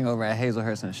little thing over at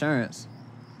Hazelhurst Insurance.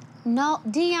 No,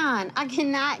 Dion, I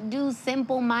cannot do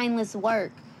simple, mindless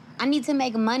work. I need to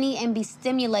make money and be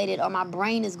stimulated or my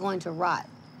brain is going to rot.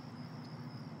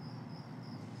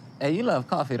 Hey, you love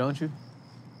coffee, don't you?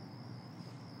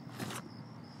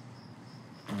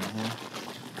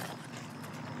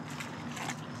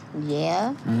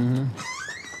 Yeah?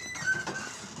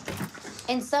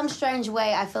 In some strange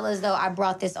way, I feel as though I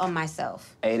brought this on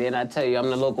myself. Hey, didn't I tell you I'm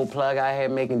the local plug out here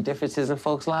making differences in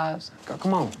folks' lives? Girl,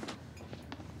 come on.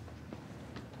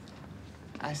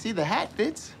 I see the hat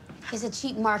fits. It's a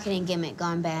cheap marketing gimmick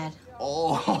gone bad.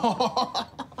 Oh.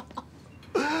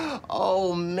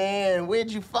 Oh, man,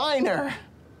 where'd you find her?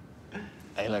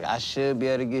 Hey, look, I should be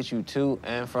able to get you to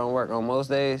and from work on most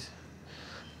days.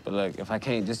 But look, if I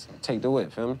can't, just take the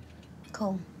whip, feel me?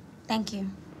 Cool. Thank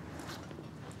you.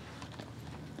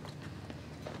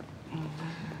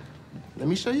 Let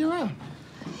me show you around.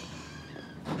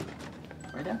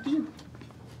 Right after you.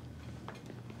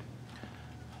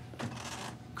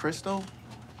 Crystal,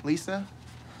 Lisa.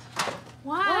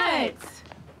 What?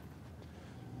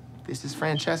 This is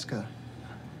Francesca.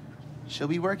 She'll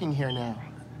be working here now.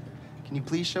 Can you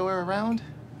please show her around?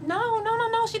 No.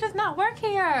 She does not work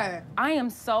here. I am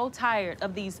so tired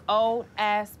of these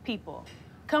old-ass people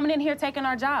coming in here taking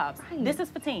our jobs. Right. This is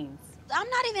for teens. I'm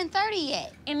not even 30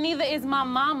 yet. And neither is my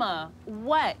mama.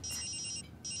 What?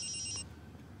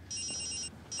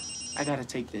 I gotta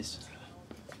take this.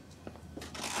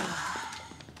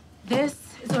 This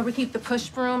is where we keep the push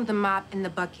broom, the mop, and the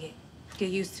bucket.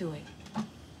 Get used to it.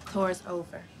 Tour's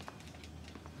over.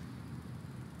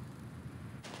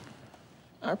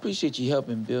 I appreciate you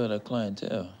helping build a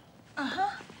clientele.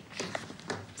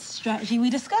 Strategy we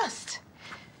discussed.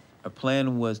 Our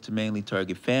plan was to mainly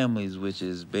target families, which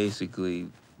is basically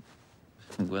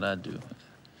what I do.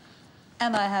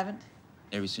 And I haven't.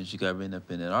 Ever since you got written up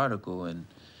in an article and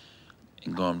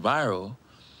gone viral,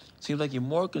 seems like you're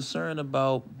more concerned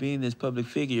about being this public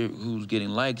figure who's getting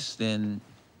likes than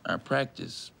our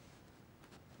practice.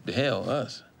 The hell,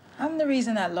 us. I'm the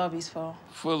reason that lobby's full.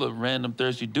 Full of random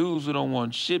thirsty dudes who don't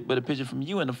want shit but a picture from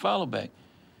you and a follow back.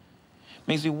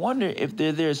 Makes me wonder if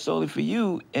they're there solely for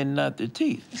you and not their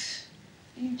teeth.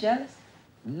 You jealous?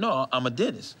 No, I'm a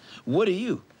dentist. What are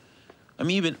you? I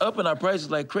mean, you've been upping our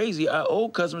prices like crazy. Our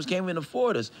old customers can't even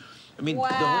afford us. I mean,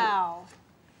 wow.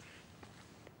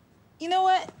 You know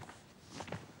what?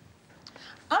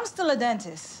 I'm still a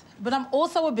dentist, but I'm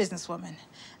also a businesswoman.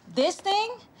 This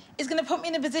thing is gonna put me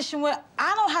in a position where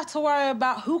I don't have to worry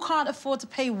about who can't afford to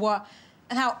pay what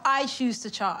and how I choose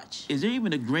to charge. Is there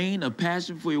even a grain of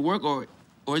passion for your work, or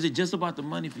Or is it just about the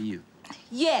money for you?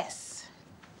 Yes.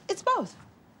 It's both.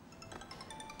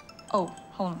 Oh,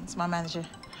 hold on. It's my manager.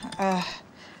 I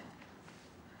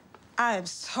am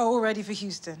so ready for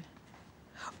Houston.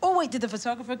 Oh, wait, did the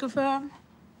photographer confirm?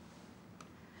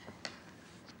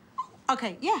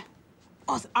 Okay, yeah.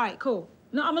 Awesome. All right, cool.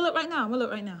 No, I'm gonna look right now.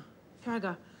 Here I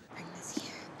go. Bring this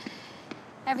here.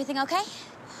 Everything okay?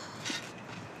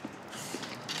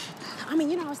 I mean,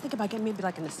 you know, I was thinking about getting maybe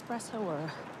like an espresso or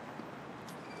a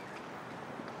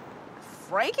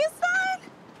Frankenstein?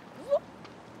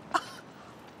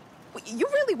 You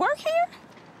really work here?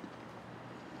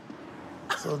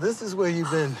 So this is where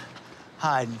you've been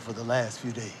hiding for the last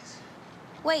few days.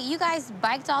 Wait, you guys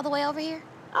biked all the way over here?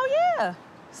 Oh, yeah.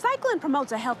 Cycling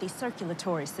promotes a healthy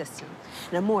circulatory system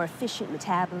and a more efficient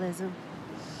metabolism,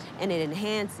 and it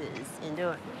enhances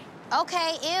endurance.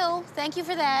 Okay, ew. Thank you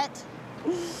for that.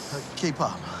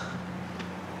 K-Pop,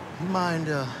 you mind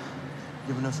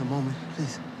giving us a moment,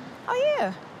 please? Oh,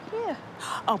 yeah.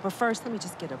 Oh, but first, let me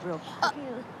just get a real quick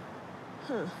here.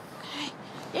 Huh. Okay.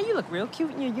 Yeah, you look real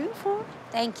cute in your uniform.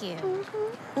 Thank you.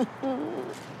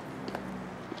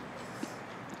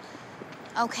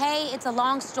 Okay, it's a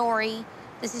long story.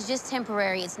 This is just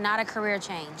temporary. It's not a career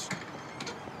change.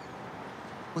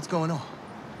 What's going on?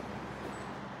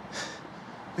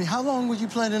 I mean, how long were you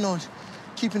planning on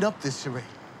keeping up this charade?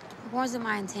 It wasn't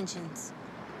my intentions.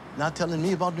 Not telling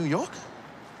me about New York?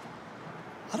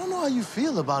 I don't know how you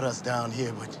feel about us down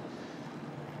here, but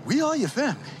we are your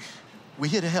family. We're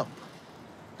here to help.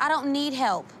 I don't need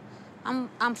help.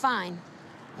 I'm fine.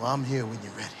 Well, I'm here when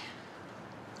you're ready.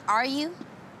 Are you?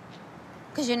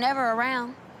 Because you're never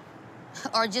around.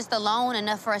 Or just alone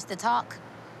enough for us to talk.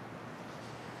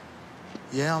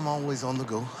 Yeah, I'm always on the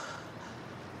go.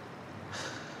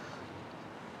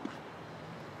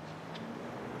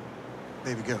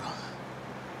 Baby girl,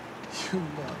 you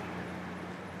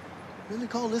really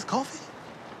call this coffee?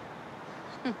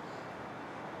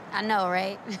 I know,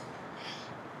 right?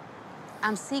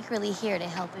 I'm secretly here to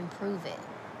help improve it.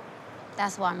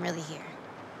 That's why I'm really here.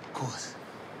 Of course.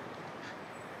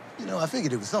 You know, I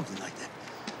figured it was something like that.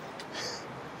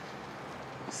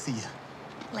 See ya.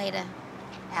 Later,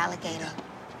 alligator.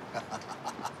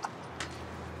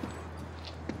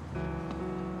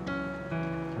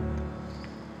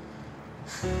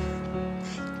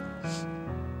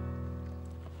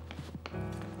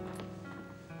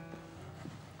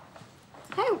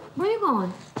 Hey, where you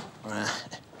going?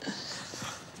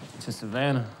 To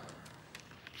Savannah.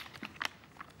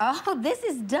 Oh, this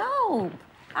is dope.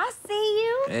 I see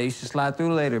you. Hey, you should slide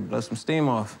through later, blow some steam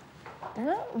off.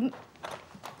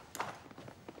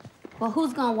 Well,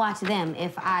 who's gonna watch them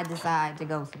if I decide to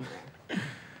go somewhere?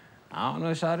 I don't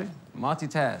know, shawty.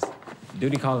 Multitask.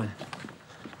 Duty calling.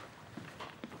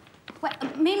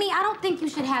 Wait, Mimi, I don't think you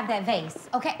should have that vase,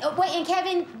 okay? Wait, and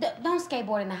Kevin, don't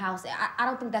skateboard in the house. I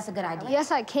don't think that's a good idea. Yes,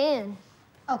 I can.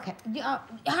 Okay,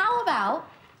 how about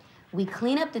we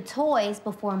clean up the toys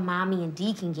before Mommy and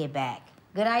Dee can get back?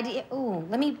 Good idea? Ooh,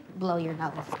 let me blow your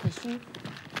nose, because you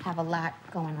have a lot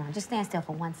going on. Just stand still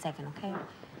for 1 second, okay?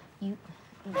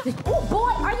 Oh,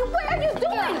 boy, what are you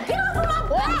doing? Get off of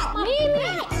my back!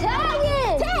 Mimi, tag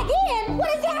in! Tag in? What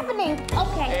is happening?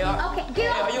 Okay, okay,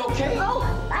 get off. Are you okay? Oh,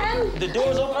 The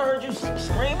door's open, I heard you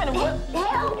screaming and what?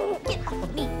 Hell, get off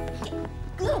of me.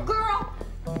 Little girl,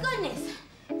 goodness.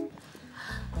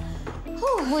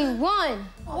 Whew, we won.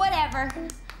 Whatever.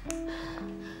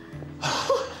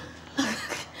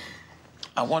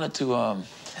 I wanted to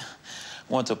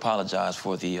apologize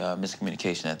for the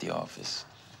miscommunication at the office.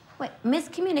 Wait,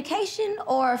 miscommunication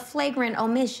or flagrant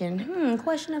omission?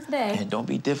 Question of the day. And don't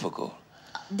be difficult.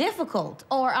 Difficult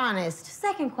or honest?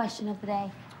 Second question of the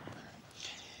day.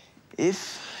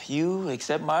 If you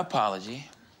accept my apology,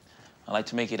 I'd like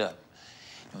to make it up.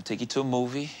 Take you to a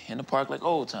movie in the park like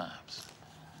old times.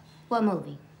 What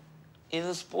movie?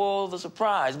 It'll spoil the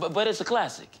surprise, but it's a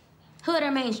classic. Hood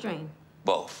or mainstream?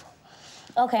 Both.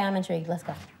 Okay, I'm intrigued. Let's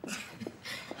go.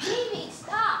 Mimi,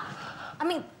 stop. I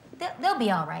mean, they'll be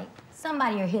all right.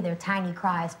 Somebody will hear their tiny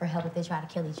cries for help if they try to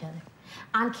kill each other.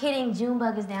 I'm kidding.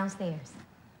 Junebug is downstairs.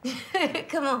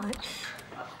 Come on.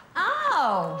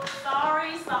 Oh.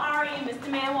 Sorry. Mr.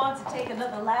 Man wants to take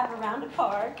another lap around the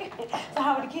park. So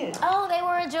how are the kids? Oh, they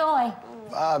were a joy.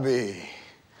 Bobby,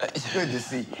 good to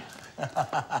see you.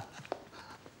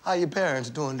 How your parents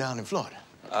doing down in Florida?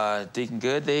 Deacon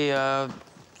Good, they're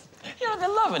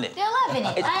loving it. They're loving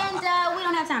it. And we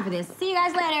don't have time for this. See you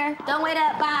guys later. Don't wait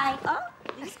up. Bye. Oh,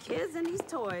 these kids and these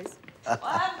toys. Well,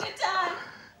 have a good time.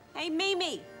 Hey,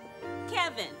 Mimi,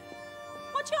 Kevin,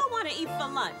 what y'all want to eat for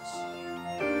lunch?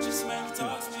 Just make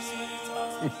talk to me.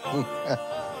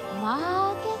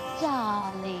 Margaret,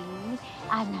 darling,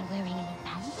 I'm not wearing any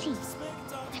panties.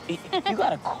 You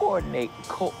gotta coordinate.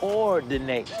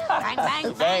 Bang,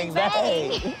 bang, bang,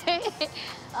 bang.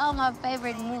 Oh, my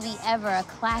favorite movie ever, a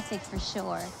classic for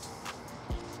sure.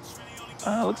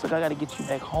 Looks like I gotta get you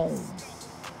back home.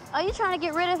 Are you trying to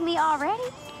get rid of me already?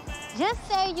 Just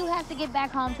say you have to get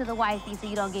back home to the wifey so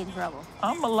you don't get in trouble.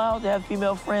 I'm allowed to have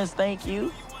female friends, thank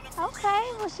you.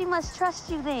 Okay, well, she must trust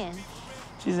you then.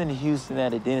 She's in Houston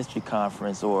at a dentistry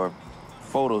conference or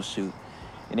photo shoot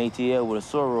in ATL with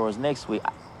the sorors next week.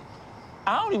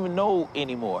 I don't even know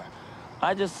anymore.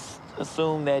 I just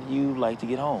assumed that you like to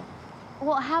get home.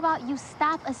 Well, how about you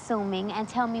stop assuming and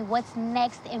tell me what's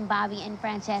next in Bobby and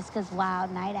Francesca's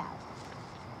wild night out?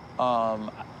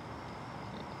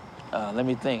 Let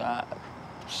me think.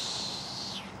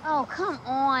 Oh, come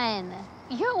on.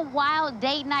 Your wild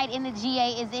date night in the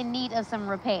GA is in need of some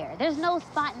repair. There's no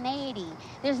spontaneity.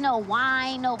 There's no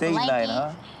wine, no Date blanket. night,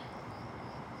 huh?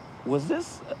 Was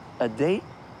this a date?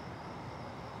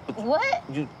 What?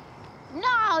 You...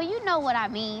 No, you know what I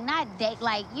mean. Not date,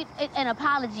 like an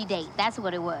apology date. That's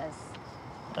what it was.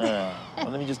 Well,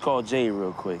 let me just call Jay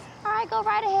real quick. All right, go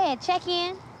right ahead. Check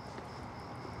in.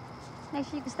 Make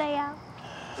sure you can stay out.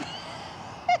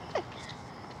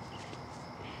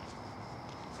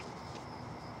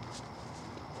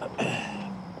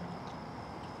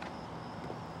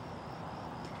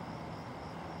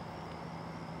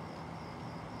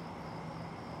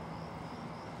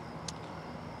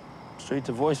 Straight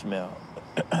to voicemail.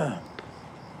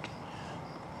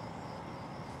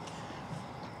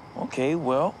 Okay,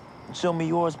 well, show me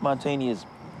your spontaneous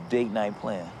date night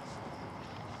plan.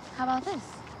 How about this?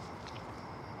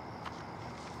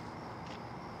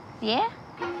 Yeah?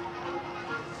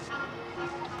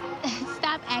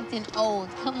 Stop acting old.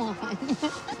 Come on.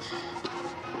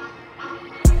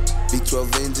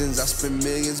 V12 engines, I spend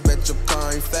millions, bet your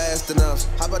car ain't fast enough.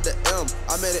 How about the M?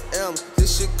 I made an M,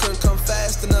 this shit couldn't come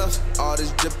fast enough. All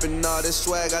this dripping, all this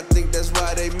swag, I think that's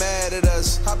why they mad at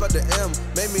us. How about the M?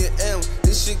 Made me an M,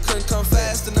 this shit couldn't come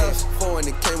fast enough. Foreign,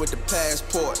 it came with the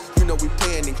passport, you know we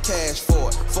paying in cash for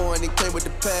it. Foreign, it came with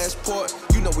the passport,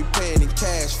 you know we paying in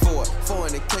cash for it.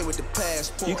 Foreign, it came with the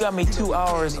passport. You got me 2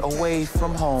 hours away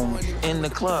from home in the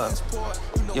club.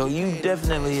 Yo, you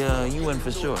definitely, you in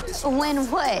for sure. When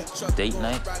what? Date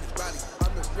night,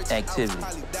 activity.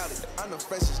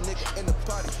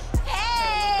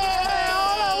 Hey!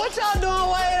 Hold on, what y'all doing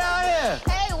way down here?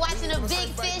 Hey, watching a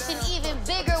big fish in even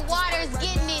bigger waters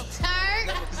getting it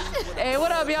turned. Hey,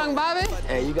 what up, young Bobby?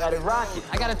 Hey, you got it rocking.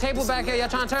 I got a table back here. Y'all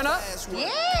trying to turn up?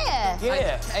 Yeah.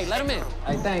 Hey, let him in.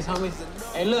 Hey, thanks, homie.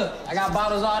 Hey, look, I got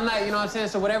bottles all night, you know what I'm saying?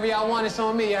 So whatever y'all want, it's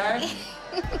on me, all right?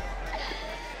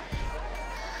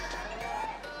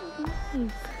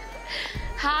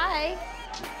 Hi.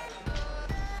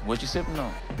 What you sipping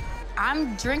on?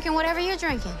 I'm drinking whatever you're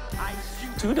drinking.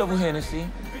 2 double Hennessy,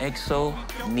 XO,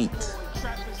 neat.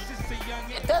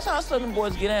 That's how Southern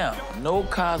boys get down. No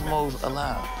Cosmos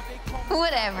allowed.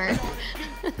 Whatever.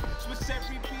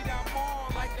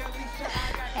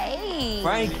 Hey.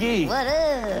 Frankie. What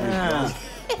up?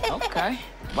 Okay.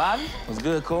 Bobby, what's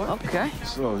good, Corey? Okay.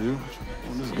 So, you?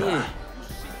 What this guy? Yeah.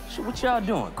 So what y'all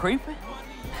doing? Creeping?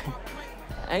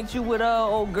 Ain't you with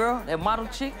old girl, that model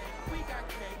chick?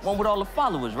 One with all the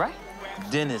followers, right?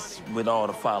 Dennis with all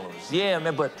the followers. Yeah,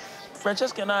 man, but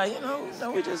Francesca and I, you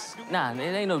know, we just... Nah, it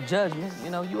ain't no judgment. You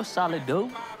know, you a solid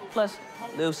dude. Plus,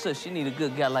 little sis, she need a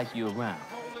good guy like you around.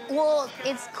 Well,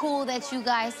 it's cool that you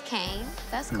guys came.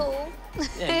 That's cool.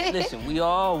 Yeah, listen, we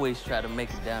always try to make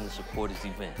it down to support this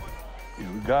event.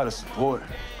 Yeah, we gotta support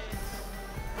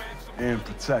and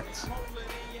protect.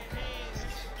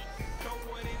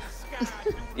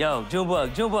 Yo,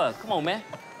 Junebug, come on, man.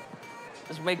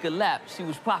 Let's make a lap, see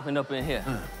what's popping up in here.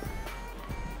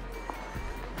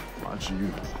 Watching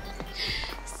you.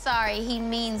 Sorry, he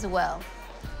means well.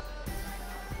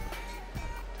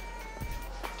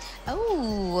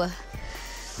 Oh.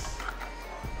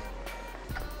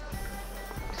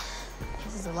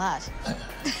 This is a lot.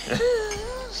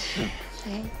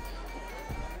 Okay.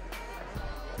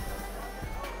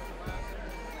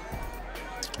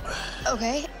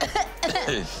 Okay.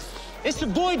 It's your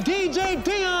boy DJ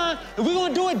Dion, and we're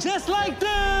gonna do it just like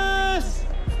this.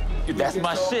 That's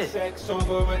my shit.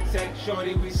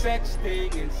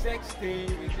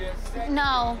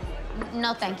 No.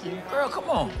 No, thank you. Girl, come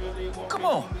on. Come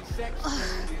on.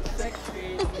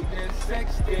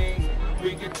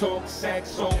 We can talk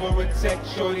sex over a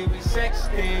text, shorty, we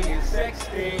sexting and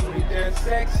sexting, we just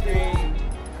sexting.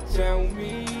 Tell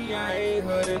me I ain't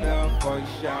heard enough for you,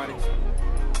 shawty.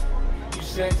 You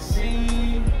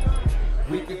sexy,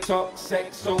 We could talk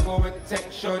sex over a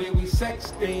text, shorty, we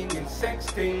sexting and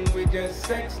sexting, we just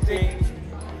sexting.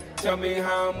 Tell me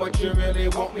how much you really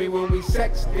want me when we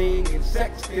sexting and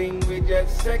sexting, we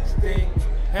just sexting.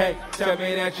 Hey, tell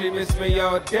me that you miss me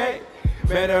all day.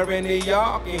 Met her in New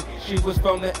York and she was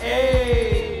from the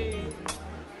A.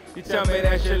 You tell me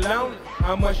that you're lonely,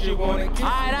 how much you wanna kiss me.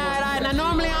 All right. Now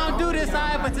normally I don't do this, all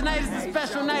right, but tonight is a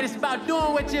special night. It's about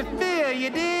doing what you feel, you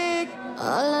dig?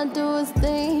 All I do is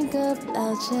think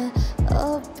about you,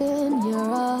 hoping you're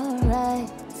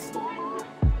alright.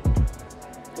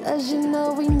 'Cause you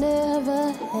know we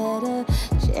never had a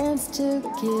chance to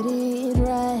get it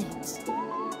right.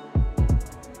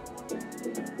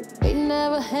 We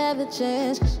never had the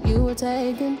chance 'cause you were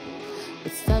taken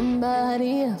with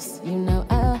somebody else. You know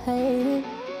I hate it.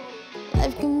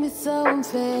 Life can be so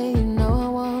unfair, you know I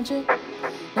want you.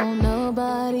 No,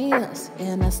 nobody else,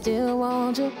 and I still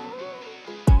want you.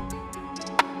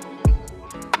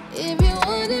 If you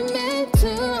wanted me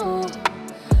to,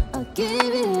 I'll give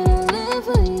it a love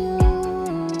for you.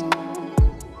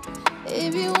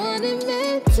 If you wanted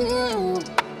me to,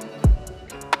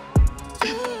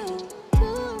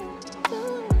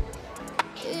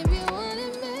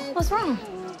 What's wrong?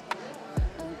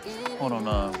 Hold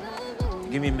on,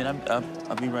 give me a minute.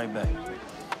 I'll be right back.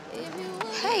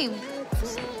 Hey.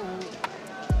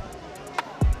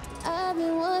 I've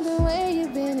been wondering where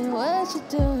you've been and what you're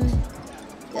doing.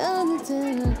 Tell me,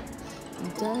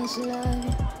 does she love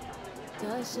you?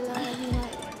 Does she love you?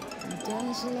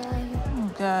 Does she love you? Oh,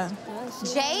 God.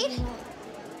 Jade?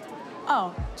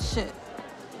 Oh, shit.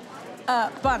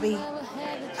 Bobby.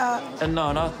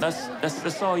 No,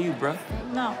 that's all you, bruh.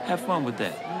 No. Have fun with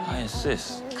that. I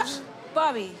insist.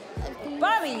 Bobby.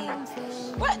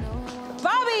 What?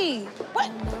 Bobby!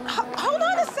 What? Hold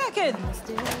on a second.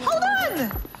 Hold on.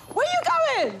 Where you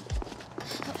going?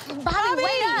 Bobby,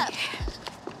 wait up.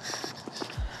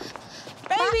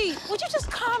 Baby, would you just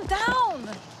calm down?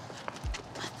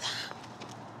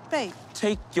 Babe.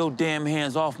 Take your damn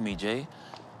hands off me, Jay.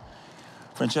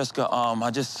 Francesca,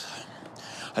 I just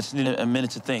need a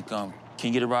minute to think. Can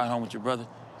you get a ride home with your brother?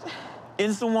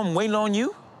 Isn't someone waiting on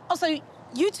you? Oh, so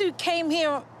you two came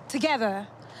here together?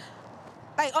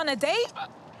 Like on a date?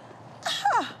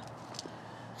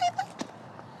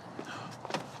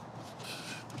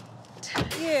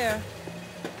 Yeah.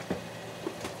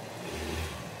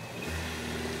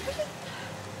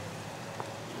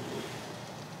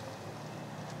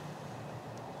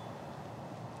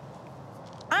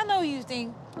 I know you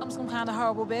think I'm some kind of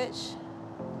horrible bitch,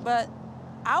 but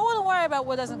I wouldn't worry about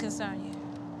what doesn't concern you.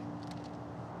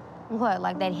 What,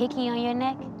 like that hickey on your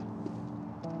neck?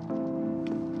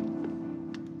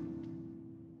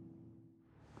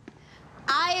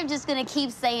 I am just gonna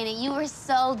keep saying it. You were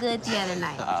so good the other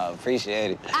night. I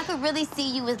appreciate it. I could really see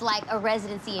you as like a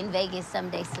residency in Vegas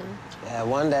someday soon. Yeah,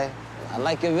 one day. I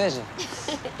like your vision.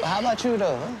 But how about you,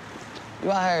 though, huh?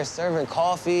 You out here serving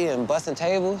coffee and busting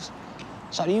tables?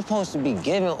 Shawty, you supposed to be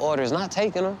giving orders, not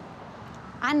taking them.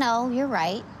 I know, you're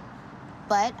right.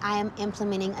 But I am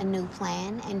implementing a new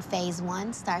plan, and phase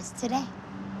 1 starts today.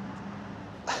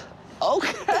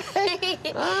 Okay.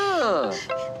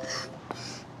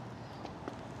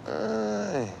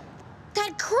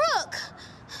 That crook!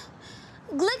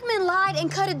 Glickman lied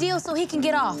and cut a deal so he can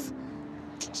get off.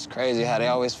 It's crazy how they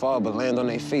always fall but land on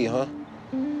their feet, huh?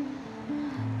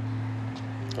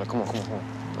 Look, come on.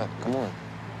 Look, come on.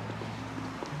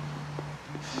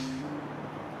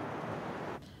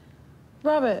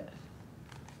 Robert,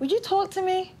 would you talk to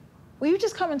me? Will you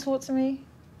just come and talk to me?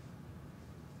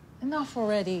 Enough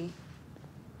already.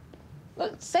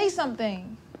 Look, say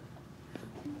something.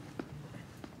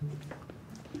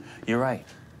 You're right.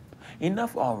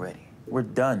 Enough already. We're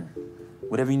done.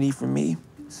 Whatever you need from me,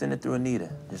 send it through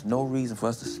Anita. There's no reason for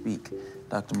us to speak.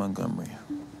 Dr. Montgomery.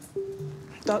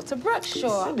 Dr. Brooks,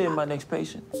 sure. Send in my next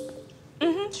patient.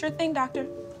 Mm-hmm, sure thing, doctor.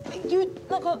 You,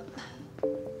 look.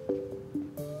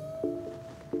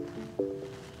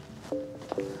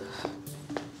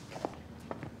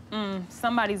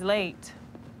 Somebody's late.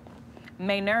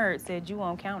 Maynard said you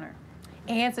on counter.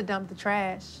 And to dump the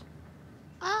trash.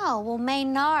 Oh, well,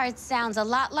 Maynard sounds a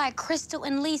lot like Crystal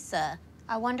and Lisa.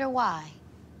 I wonder why.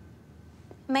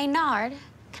 Maynard,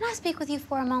 can I speak with you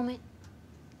for a moment?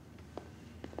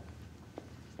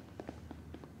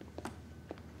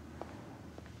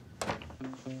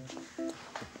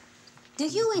 Do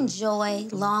you enjoy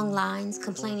long lines,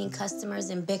 complaining customers,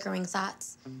 and bickering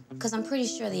thoughts? Because I'm pretty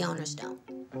sure the owners don't.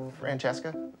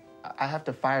 Francesca, I have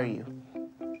to fire you.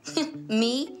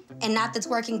 Me? And not the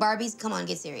twerking Barbies? Come on,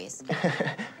 get serious.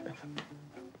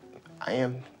 I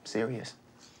am serious.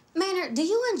 Maynard, do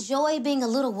you enjoy being a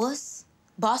little wuss?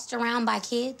 Bossed around by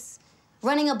kids?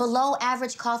 Running a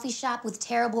below-average coffee shop with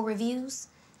terrible reviews?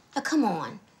 Now, come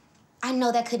on. I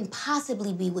know that couldn't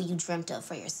possibly be what you dreamt of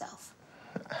for yourself.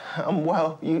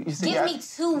 Well, you see, Give me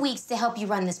 2 weeks to help you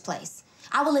run this place.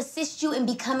 I will assist you in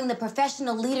becoming the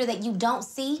professional leader that you don't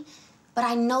see, but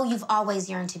I know you've always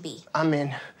yearned to be. I'm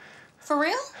in. For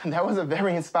real? That was a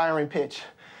very inspiring pitch.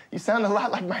 You sound a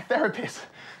lot like my therapist.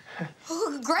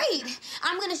 Oh, great.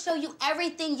 I'm gonna show you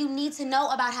everything you need to know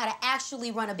about how to actually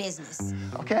run a business.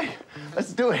 Okay,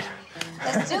 let's do it.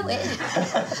 Let's do it.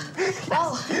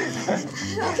 Oh,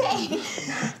 okay.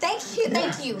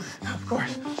 Thank you. Of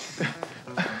course.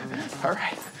 All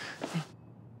right.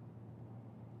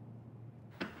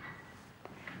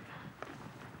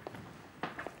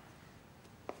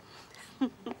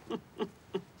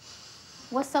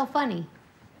 What's so funny?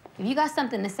 If you got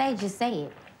something to say, just say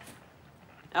it.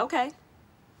 Okay.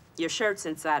 Your shirt's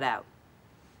inside out.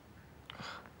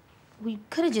 We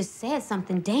could have just said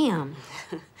something, damn.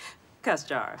 Cuss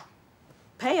jar.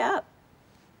 Pay up.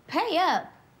 Pay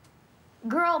up?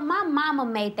 Girl, my mama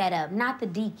made that up, not the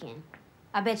deacon.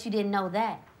 I bet you didn't know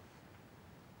that.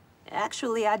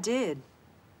 Actually, I did.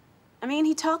 I mean,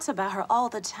 he talks about her all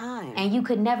the time. And you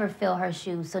could never fill her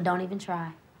shoes, so don't even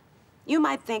try. You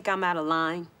might think I'm out of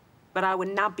line, but I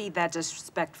would not be that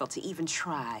disrespectful to even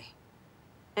try.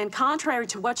 And contrary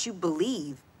to what you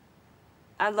believe,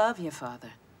 I love your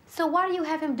father. So why do you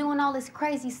have him doing all this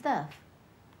crazy stuff?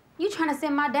 You trying to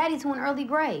send my daddy to an early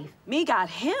grave. Me got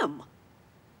him.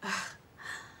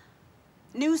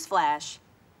 Newsflash,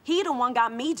 he the one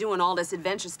got me doing all this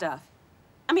adventure stuff.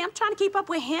 I mean, I'm trying to keep up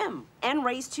with him and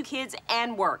raise 2 kids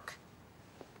and work.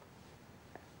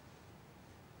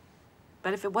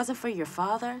 But if it wasn't for your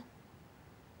father,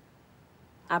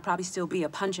 I'd probably still be a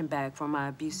punching bag for my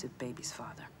abusive baby's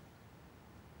father.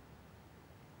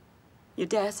 Your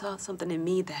dad saw something in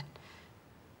me that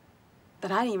I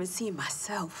didn't even see in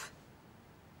myself.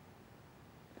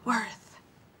 Worth.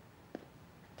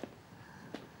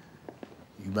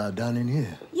 You about done in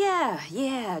here?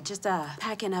 Yeah, just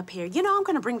packing up here. You know, I'm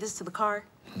gonna bring this to the car.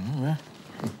 All right.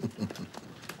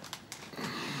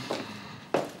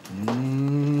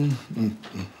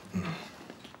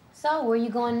 So, where you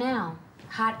going now?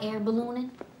 Hot air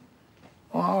ballooning?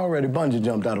 Oh, I already bungee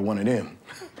jumped out of one of them.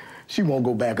 She won't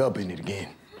go back up in it again.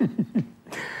 I'm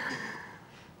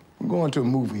going to a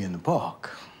movie in the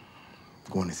park.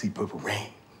 I'm going to see Purple Rain.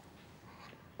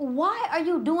 Why are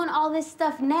you doing all this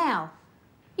stuff now?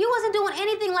 You wasn't doing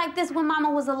anything like this when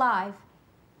Mama was alive.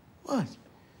 What?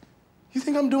 You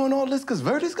think I'm doing all this because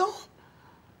Verdi's gone?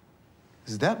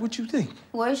 Is that what you think?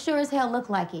 Well, it sure as hell looked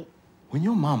like it. When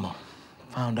your mama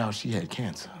found out she had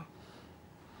cancer,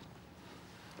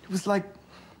 it was like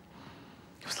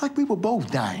we were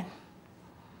both dying.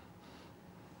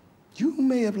 You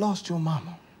may have lost your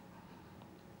mama,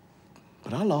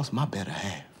 but I lost my better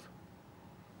half.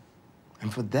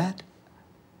 And for that,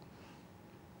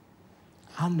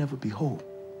 I'll never be whole.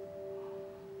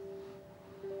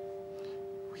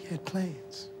 We had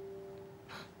plans.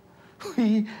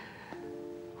 We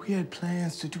had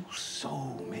plans to do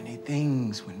so many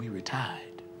things when we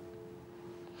retired.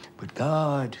 But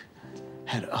God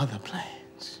had other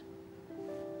plans.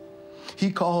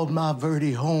 He called my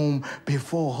Verdi home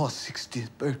before her 60th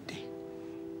birthday.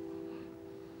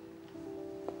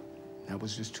 I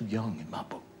was just too young in my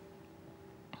book.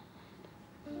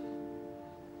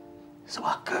 So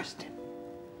I cursed him.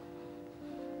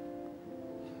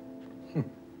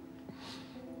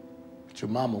 But your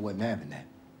mama wasn't having that.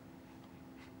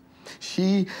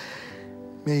 She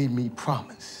made me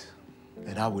promise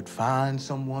that I would find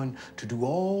someone to do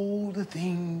all the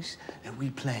things that we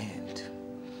planned.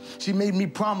 She made me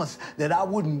promise that I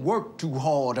wouldn't work too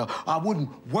hard or I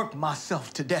wouldn't work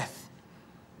myself to death.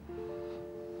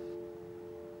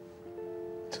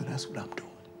 So that's what I'm doing.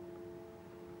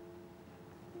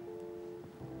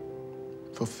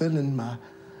 Fulfilling my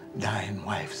dying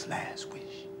wife's last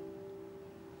wish.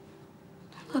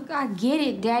 Look, I get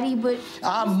it, Daddy, but...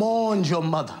 I mourned your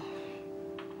mother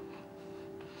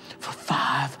for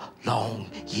 5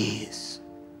 long years.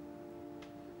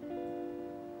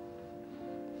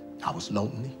 I was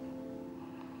lonely,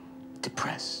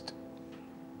 depressed.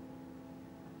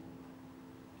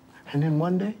 And then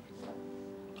one day,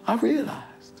 I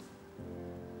realized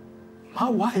my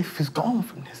wife is gone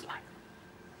from this life.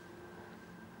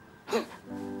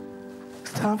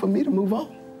 It's time for me to move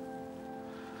on.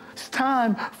 It's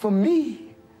time for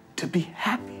me to be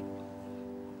happy.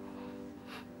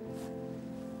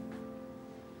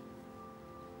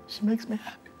 She makes me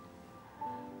happy.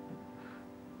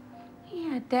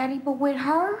 Yeah, Daddy, but with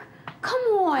her? Come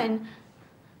on.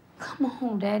 Come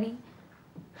on, Daddy.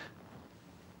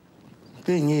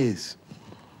 Thing is,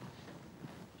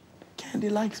 Candy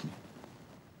likes me.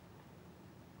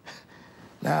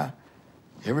 Now,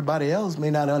 everybody else may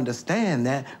not understand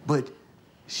that, but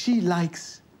she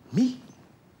likes me.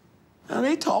 Now,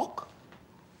 they talk.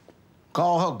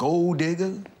 Call her gold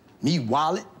digger, me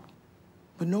wallet.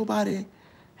 But nobody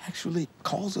actually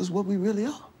calls us what we really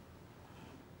are.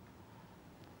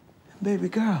 And baby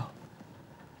girl,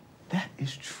 that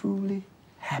is truly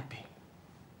happy.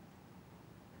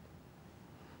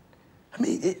 I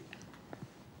mean,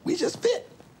 we just fit.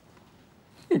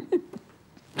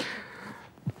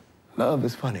 Love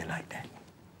is funny like that.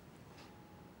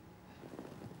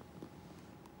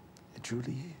 It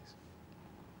truly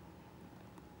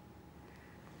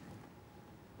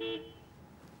is.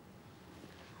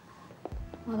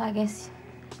 Well, I guess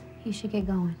you should get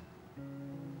going.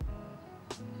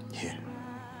 Yeah.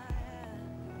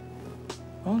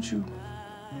 Won't you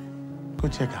go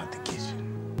check out the kitchen?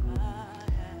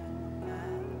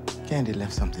 Candy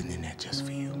left something in there just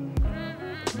for you.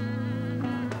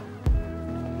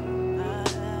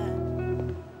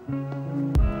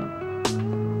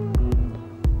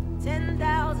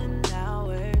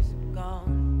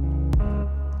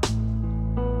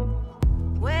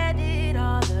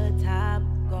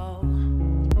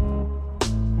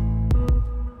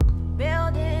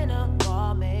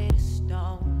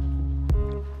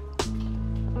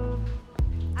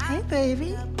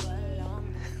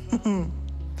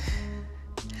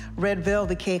 Red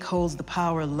velvet cake holds the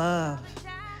power of love.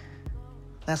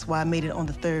 That's why I made it on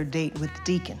the third date with the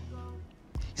deacon.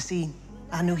 You see,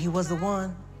 I knew he was the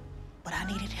one, but I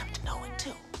needed him to know it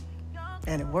too.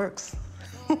 And it works.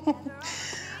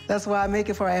 That's why I make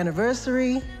it for our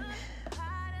anniversary,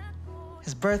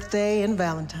 his birthday, and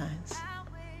Valentine's.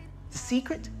 The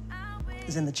secret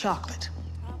is in the chocolate.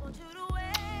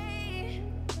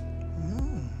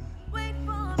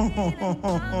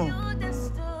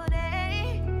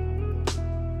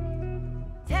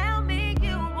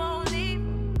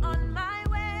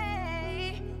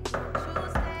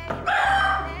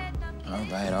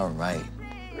 All right.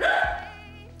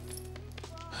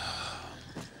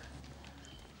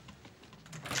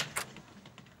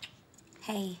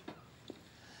 Hey.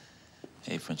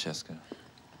 Hey, Francesca.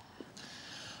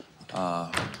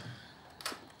 I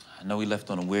know we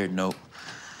left on a weird note.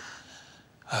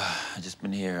 I just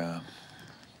been here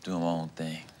doing my own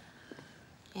thing.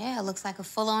 Yeah, it looks like a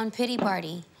full-on pity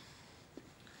party.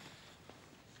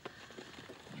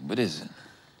 What is it?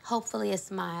 Hopefully a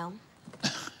smile.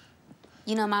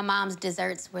 You know, my mom's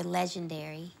desserts were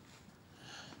legendary.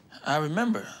 I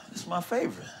remember. It's my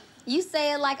favorite. You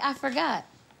say it like I forgot.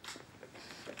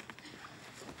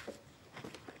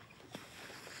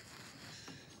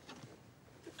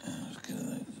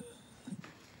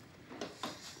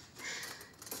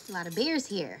 A lot of beers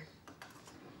here.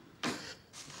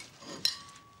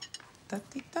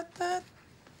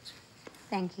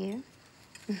 Thank you.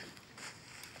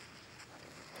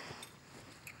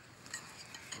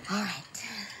 All right.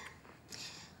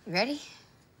 You ready?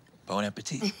 Bon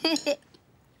appetit.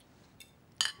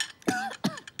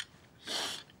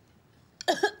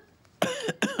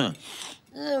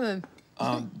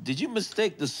 Did you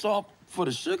mistake the salt for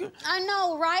the sugar? I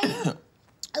know, right?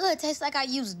 It tastes like I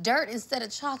used dirt instead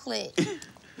of chocolate.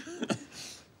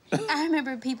 I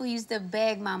remember people used to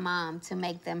beg my mom to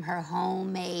make them her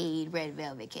homemade red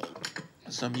velvet cake.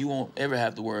 Something you won't ever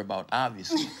have to worry about,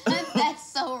 obviously.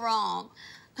 That's so wrong.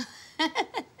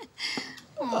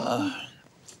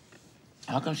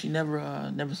 How come she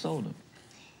never sold them?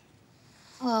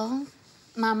 Well,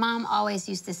 my mom always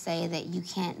used to say that you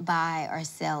can't buy or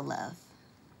sell love.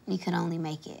 You could only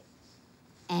make it.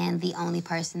 And the only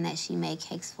person that she made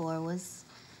cakes for was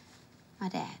my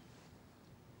dad.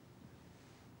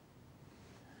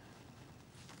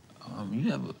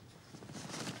 You have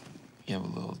a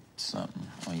little something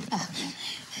on your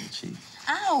cheek.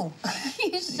 Ow!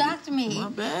 You shocked me. My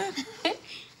bad.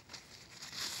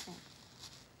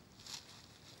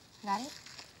 Got it?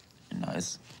 No,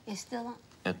 it's still on?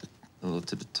 a little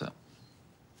to the top.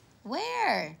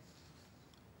 Where?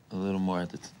 A little more at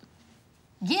the top.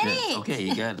 Get it! Okay,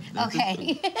 you got it.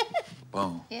 Okay.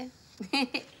 Boom. Yeah.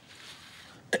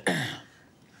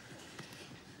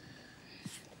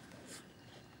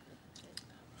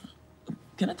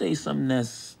 Can I tell you something it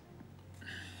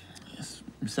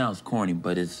sounds corny,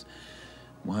 but it's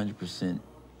 100%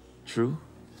 true?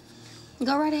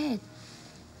 Go right ahead.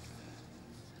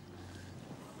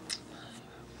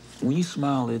 When you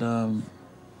smile, it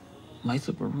lights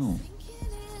up a room.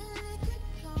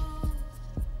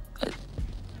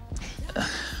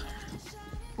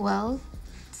 Well,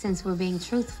 since we're being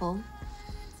truthful,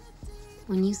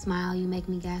 When you smile, you make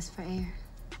me gasp for air.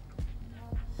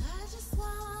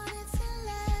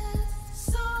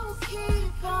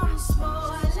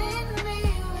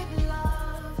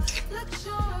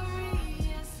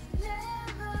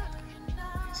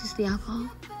 Is this the alcohol?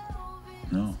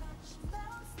 No.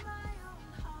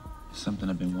 It's something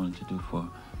I've been wanting to do for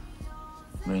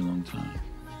a very long time.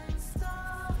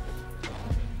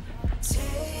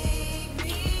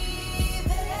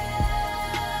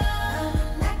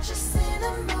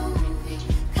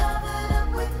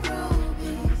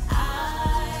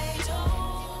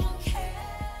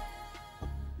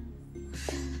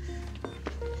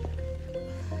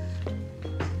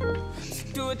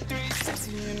 Do a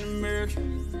 360 in the mirror.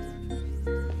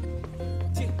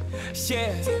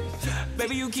 Yeah,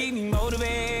 baby, you keep me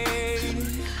motivated.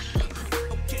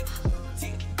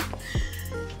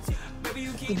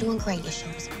 You're doing great. Your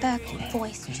shoulders are back, your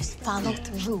voice. Just follow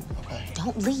through. Okay.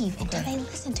 Don't leave until they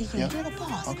listen to you. Yep. You're the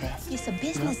boss. Okay. It's a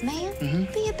businessman.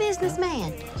 Mhm. Be a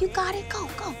businessman. You got it. Go,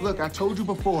 go. Look, I told you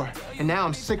before, and now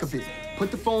I'm sick of it.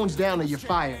 Put the phones down or you're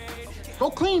fired. Go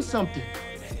clean something.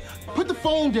 Put the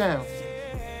phone down.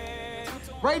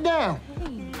 Right now.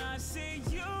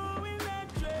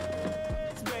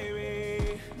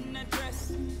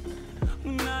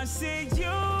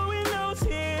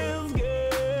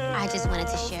 I just wanted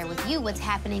to share with you what's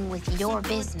happening with your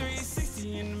business.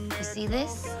 You see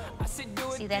this?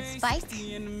 See that spike? So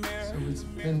it's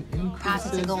been increasing.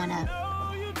 Profits are going up.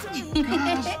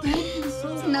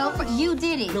 No, you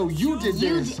did it. No, you did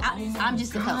this. I'm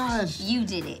just a coach. You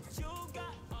did it.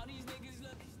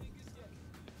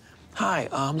 Hi,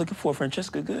 I'm looking for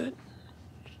Francesca Goode.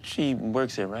 She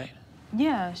works here, right?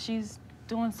 Yeah, she's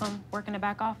doing some work in the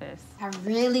back office. I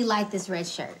really like this red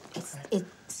shirt. It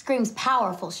screams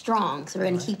powerful, strong, so we're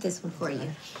gonna keep this one for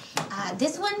you.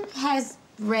 This one has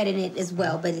red in it as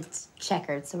well, but it's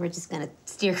checkered, so we're just gonna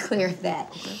steer clear of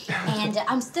that. And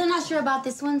I'm still not sure about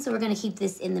this one, so we're gonna keep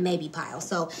this in the maybe pile.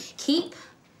 So keep,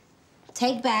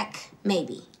 take back,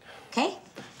 maybe, okay?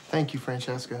 Thank you,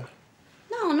 Francesca.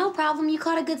 No problem. You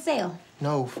caught a good sale.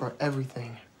 No, for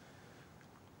everything.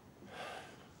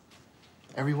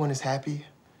 Everyone is happy.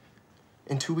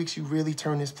 In 2 weeks, you really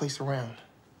turned this place around.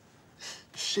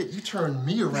 Shit, you turned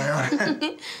me around.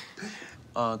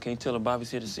 Can you tell her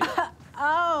Bobby's here to see her?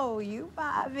 Oh, you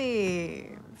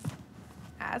Bobby.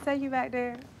 I'll take you back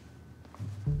there.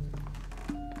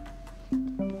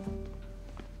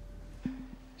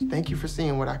 Thank you for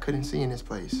seeing what I couldn't see in this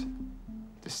place.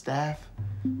 The staff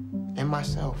and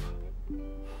myself.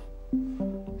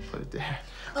 Put it there.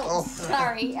 Oh,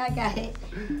 sorry. I got it.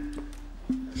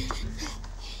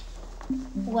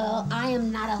 Well, I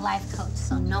am not a life coach,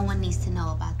 so no one needs to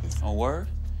know about this. Oh, word?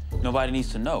 Nobody needs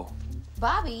to know.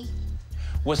 Bobby?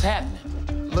 What's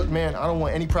happening? Look, man, I don't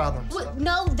want any problems.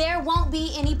 No, there won't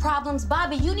be any problems.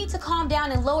 Bobby, you need to calm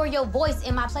down and lower your voice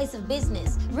in my place of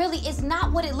business. Really, it's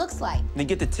not what it looks like. Then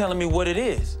get to telling me what it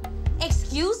is.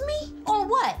 Excuse me? Or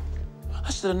what? I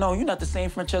should have known you're not the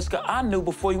same Francesca I knew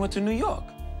before you went to New York.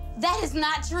 That is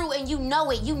not true, and you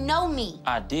know it. You know me.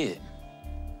 I did.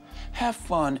 Have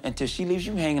fun until she leaves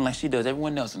you hanging like she does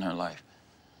everyone else in her life.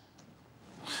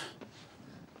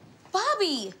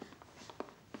 Bobby!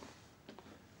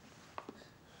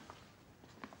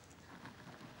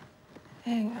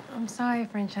 Hey, I'm sorry,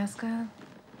 Francesca.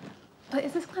 But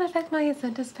is this gonna affect my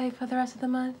incentives pay for the rest of the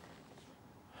month?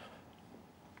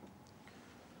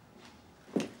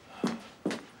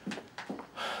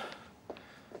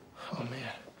 Oh,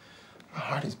 man. My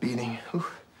heart is beating. Whew.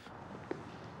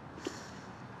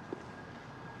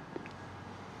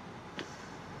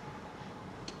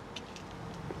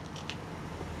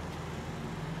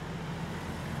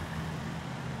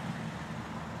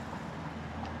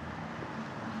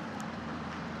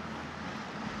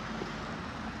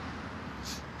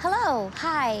 Hello,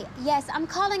 hi. Yes, I'm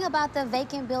calling about the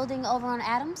vacant building over on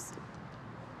Adams.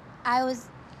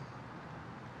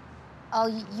 Oh,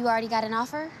 you already got an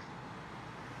offer?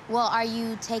 Well, are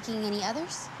you taking any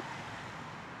others?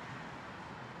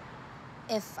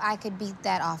 If I could beat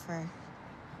that offer.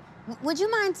 Would you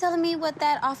mind telling me what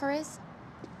that offer is?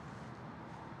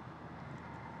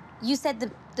 You said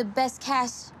the best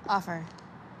cash offer.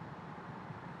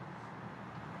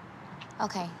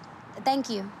 Okay, thank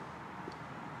you.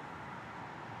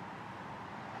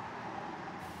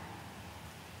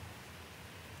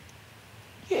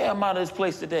 Yeah, I'm out of this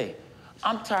place today.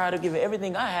 I'm tired of giving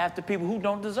everything I have to people who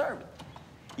don't deserve it.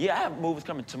 Yeah, I have movies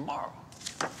coming tomorrow.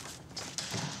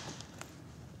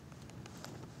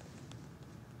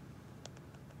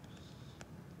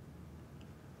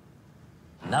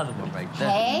 Another one right there.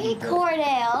 Hey,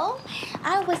 Cordell.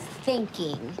 I was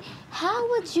thinking, How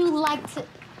would you like to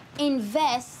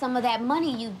invest some of that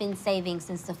money you've been saving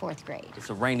since the 4th grade? It's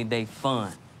a rainy day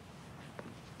fund.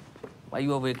 Why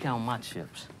you over here counting my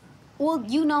chips? Well,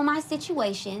 you know my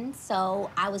situation,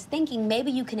 so I was thinking maybe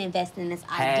you can invest in this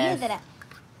idea that I...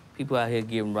 People out here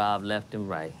getting robbed left and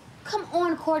right. Come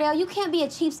on, Cordell, you can't be a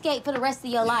cheapskate for the rest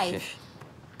of your life.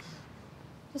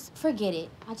 Just forget it.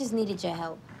 I just needed your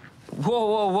help. Whoa,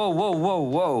 whoa, whoa, whoa, whoa,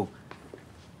 whoa.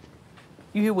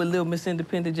 You hear what Little Miss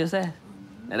Independent just asked?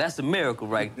 Now, that's a miracle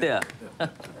right there.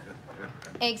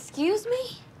 Excuse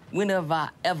me? When have I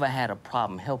ever had a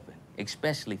problem helping,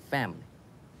 especially family?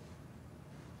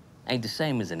 Ain't the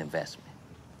same as an investment.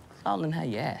 It's all in how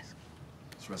you ask.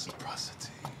 It's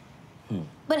reciprocity.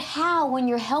 But how when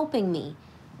you're helping me?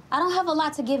 I don't have a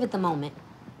lot to give at the moment.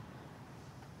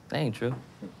 That ain't true.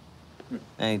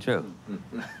 That ain't true.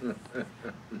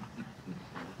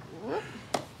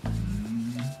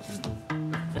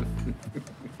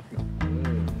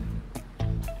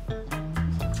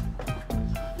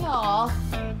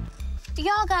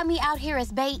 Y'all got me out here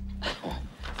as bait.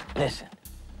 Listen,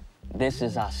 this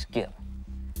is our Skip.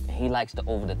 And he likes the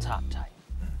over-the-top type.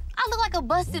 I look like a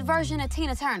busted version of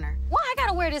Tina Turner. Why I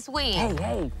gotta wear this wig?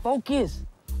 Hey, focus.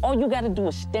 All you gotta do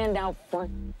is stand out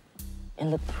front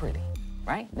and look pretty,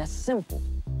 right? That's simple.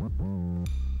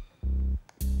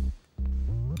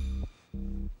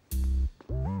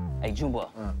 Hey, Jumbo,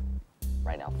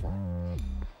 right out front.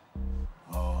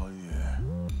 Oh, yeah.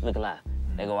 Look alive.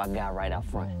 There go our guy right out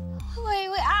front. Wait,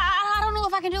 I don't know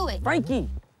if I can do it. Frankie,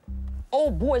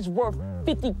 old boy's worth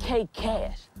 50K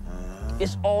cash.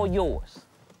 It's all yours.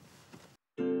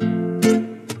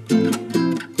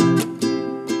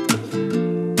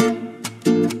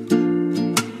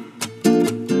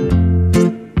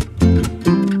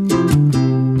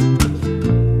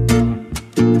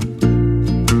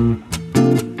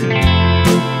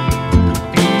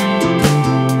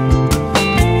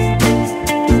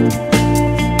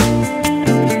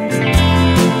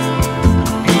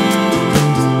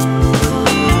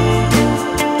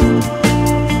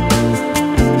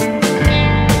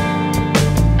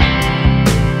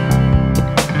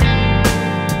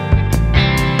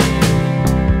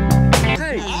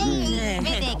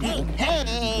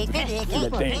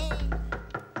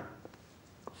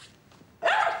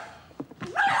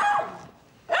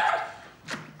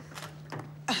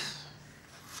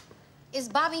 Is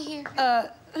Bobby here?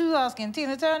 Who's asking?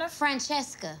 Tina Turner?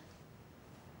 Francesca.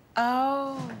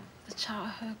 Oh, the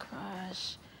childhood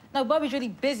crush. No, Bobby's really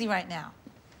busy right now.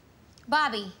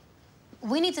 Bobby,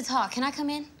 we need to talk. Can I come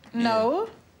in? No.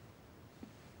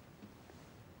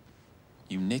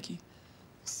 You Nikki?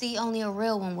 See, only a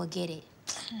real one will get it.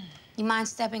 You mind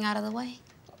stepping out of the way?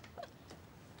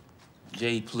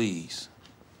 Jay, please.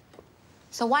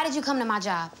 So why did you come to my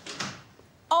job?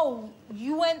 Oh,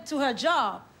 you went to her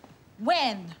job.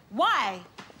 When? Why?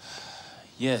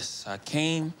 Yes, I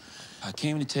came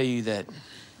to tell you that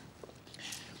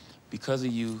because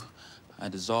of you, I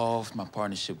dissolved my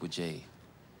partnership with Jade.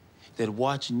 That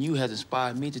watching you has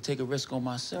inspired me to take a risk on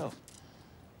myself.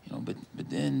 You know, but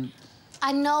then...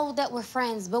 I know that we're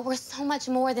friends, but we're so much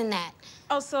more than that.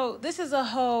 Oh, so this is a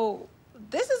whole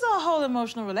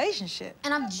emotional relationship.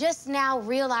 And I'm just now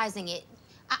realizing it.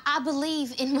 I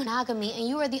believe in monogamy, and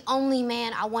you are the only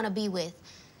man I want to be with.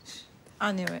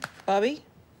 I knew it. Bobby,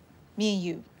 me and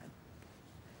you.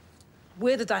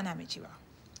 We're the dynamic duo.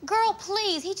 Girl,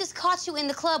 please, he just caught you in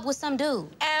the club with some dude.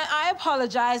 And I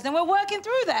apologized, and we're working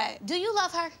through that. Do you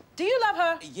love her? Do you love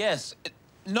her? Yes.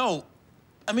 No.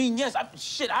 I mean, yes.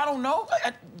 I don't know.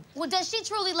 Well, does she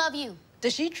truly love you?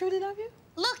 Does she truly love you?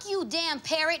 Look, you damn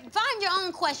parrot. Find your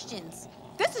own questions.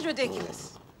 This is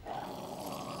ridiculous.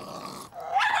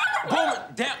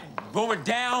 Boomer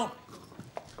down.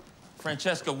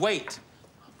 Francesca, wait.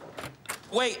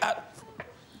 Wait,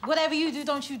 Whatever you do,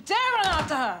 don't you dare run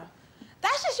after her.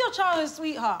 That's just your childhood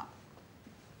sweetheart.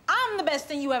 I'm the best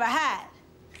thing you ever had.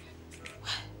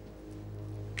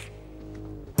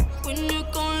 When you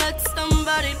gon' let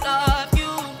somebody love you,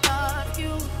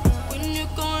 when you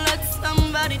gon' let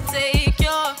somebody take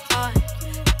your heart,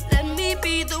 let me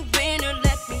be the winner,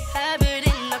 let me have it,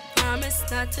 and I promise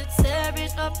not to tear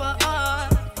it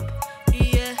apart.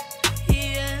 Yeah,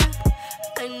 yeah,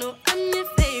 I know I'm your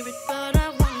favorite, but I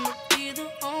wanna be the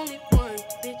only one.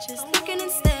 Bitches looking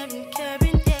and staring,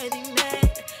 caring, yeah, they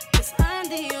mad, 'cause I'm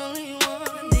the only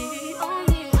one, the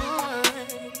only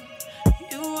one.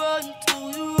 You run to,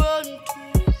 you run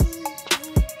to,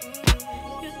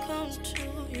 you come to,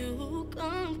 you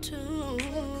come to.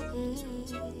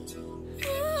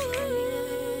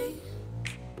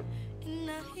 And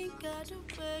I ain't gotta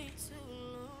wait too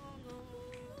long.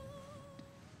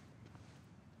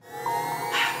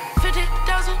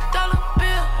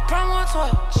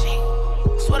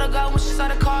 12. Swear to God, when she saw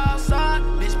the car outside,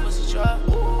 bitch pussy truck.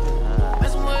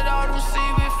 Messing with all them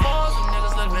CB4s, them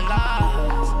niggas living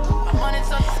lies. My money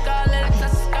touch the sky, let it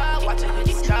touch the sky, watch it hit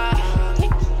the sky.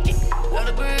 Love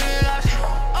the green light,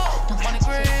 oh, money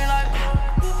green light.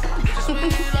 Just me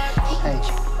like. Hey,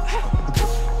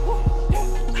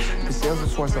 the sales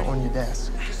reports are on your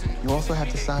desk. You also have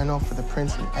to sign off for the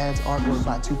prints and ads artwork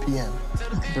by 2 p.m.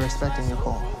 They're expecting your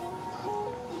call.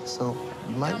 So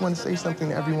you might want to say something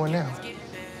to everyone now.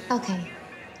 Okay.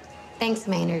 Thanks,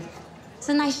 Maynard. It's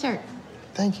a nice shirt.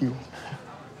 Thank you.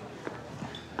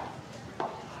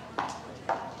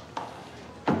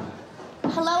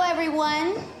 Hello,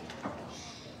 everyone.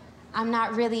 I'm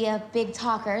not really a big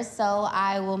talker, so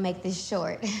I will make this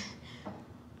short.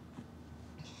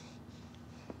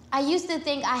 I used to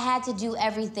think I had to do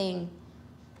everything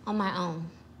on my own.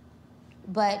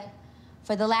 But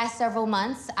for the last several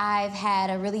months, I've had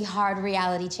a really hard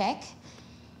reality check.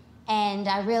 And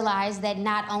I realized that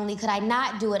not only could I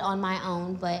not do it on my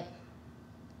own, but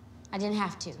I didn't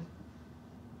have to.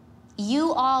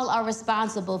 You all are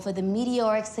responsible for the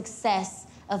meteoric success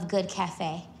of Good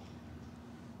Cafe.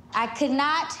 I could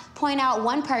not point out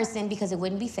one person because it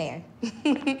wouldn't be fair.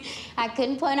 I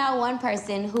couldn't point out one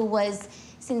person who was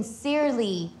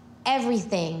sincerely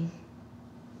everything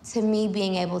to me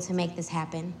being able to make this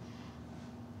happen.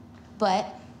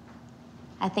 But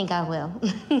I think I will.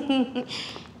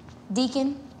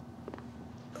 Deacon,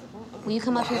 will you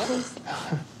come up here, please?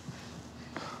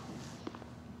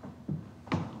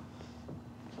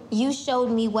 You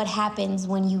showed me what happens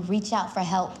when you reach out for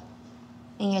help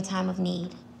in your time of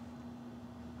need.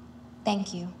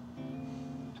 Thank you.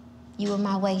 You were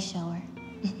my way shower.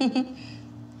 Would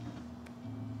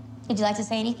you like to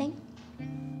say anything?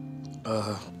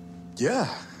 Yeah.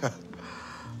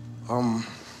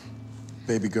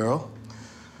 Baby girl.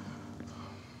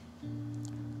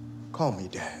 Call me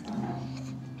Dad.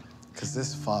 Because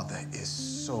this father is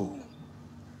so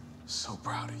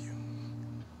proud of you.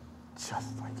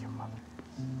 Just like your mother.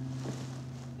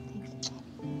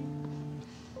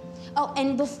 Oh,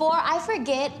 and before I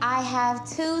forget, I have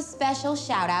 2 special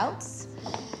shout-outs.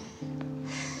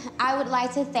 I would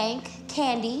like to thank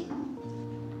Candy.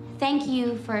 Thank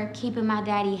you for keeping my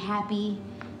daddy happy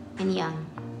and young.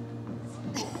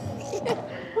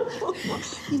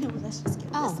 You know what, let's just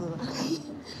get this little...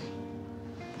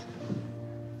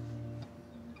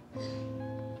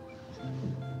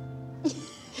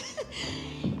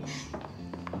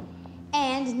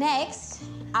 And next,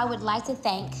 I would like to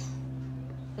thank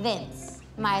Vince,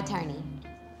 my attorney,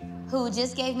 who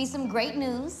just gave me some great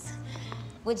news,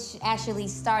 which actually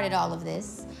started all of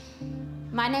this.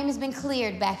 My name has been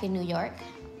cleared back in New York,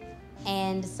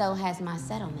 and so has my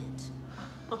settlement.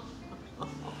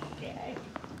 Okay.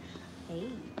 Hey.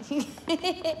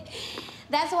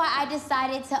 That's why I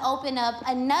decided to open up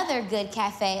another Good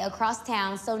Cafe across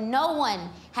town so no one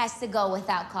has to go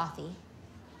without coffee.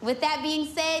 With that being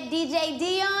said, DJ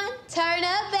Dion, turn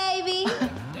up, baby.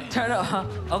 Turn up, huh?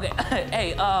 Okay.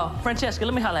 Hey, Francesca,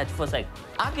 let me holler at you for a sec.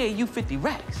 I gave you 50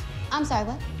 racks. I'm sorry,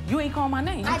 what? You ain't called my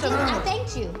name. I didn't. I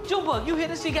thanked you. Juba, you hear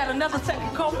this? She got another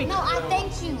second coffee. No, I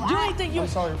thanked you. You ain't think you... I'm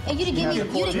sorry. And you didn't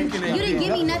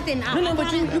give me nothing. No,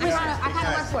 but you been... I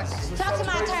gotta work for it. Talk to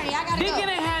my attorney. I gotta go. Deacon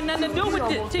ain't had nothing to do with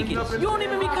the tickets. You don't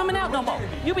even be coming out no more.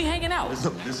 You be hanging out.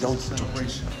 Look, this is a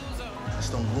situation.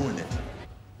 Just don't ruin it.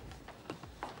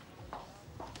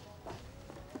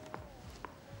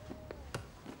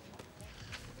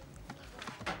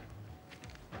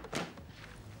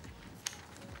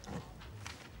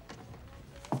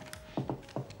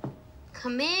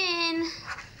 Come in.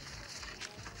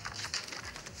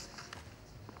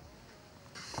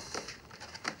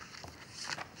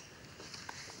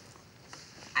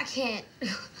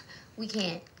 We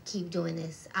can't keep doing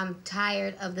this. I'm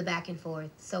tired of the back and forth.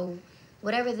 So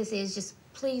whatever this is, just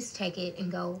please take it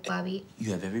and go, Bobby. You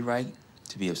have every right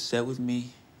to be upset with me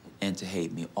and to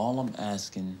hate me. All I'm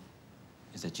asking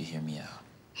is that you hear me out.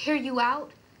 Hear you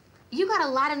out? You got a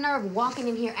lot of nerve walking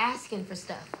in here asking for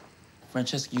stuff.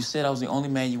 Francesca, you said I was the only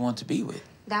man you want to be with.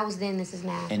 That was then, this is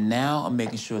now. And now I'm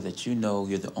making sure that you know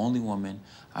you're the only woman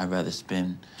I'd rather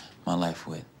spend my life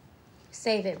with.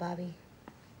 Save it, Bobby.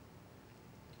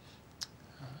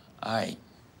 All right.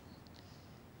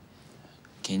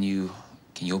 Can you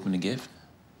open the gift?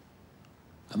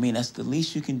 I mean, that's the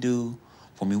least you can do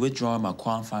for me withdrawing my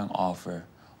qualifying offer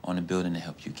on the building to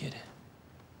help you get it.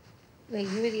 Wait,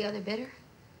 you were the other bidder?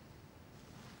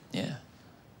 Yeah.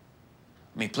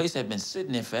 I mean, place had been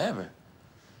sitting there forever.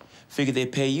 Figured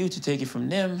they'd pay you to take it from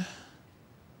them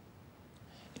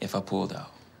if I pulled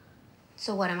out.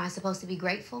 So what, am I supposed to be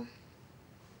grateful?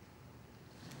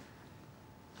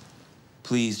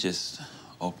 please just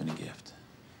open the gift.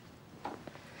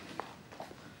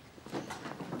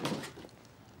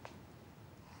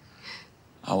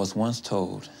 I was once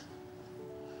told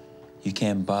you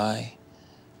can't buy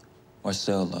or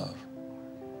sell love.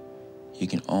 You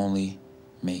can only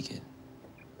make it.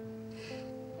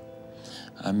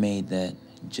 I made that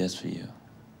just for you.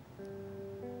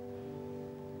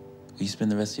 Will you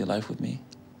spend the rest of your life with me?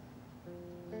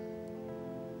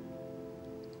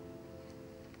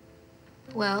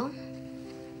 Well,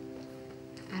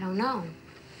 I don't know.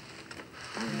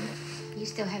 You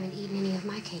still haven't eaten any of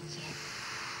my cake yet.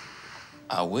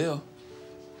 I will.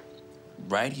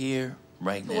 Right here,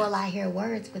 right now. Well, I hear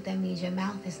words, but that means your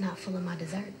mouth is not full of my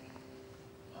dessert.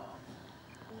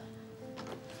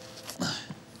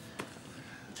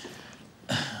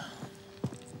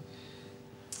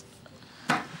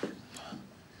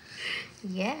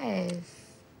 Yes.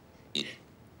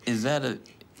 Is that a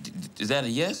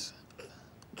yes?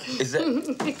 Is that...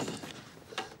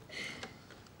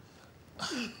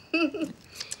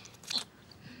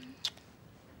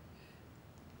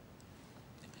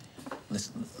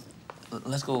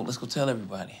 Let's go tell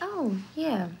everybody. Oh,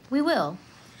 yeah, we will.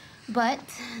 But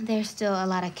there's still a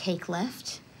lot of cake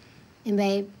left. And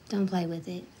babe, don't play with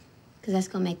it. Because that's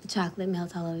gonna make the chocolate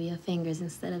melt all over your fingers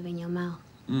instead of in your mouth.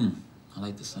 I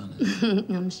like the sound of it.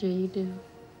 I'm sure you do.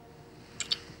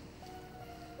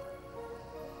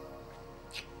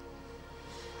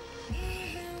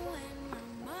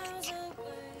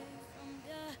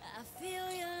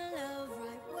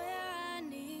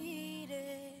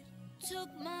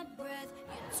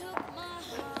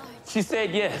 She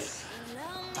said yes.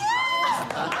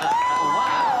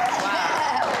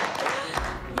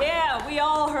 Yeah, we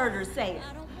all heard her say it.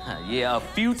 Yeah, a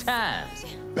few times.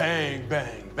 Bang,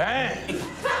 bang, bang.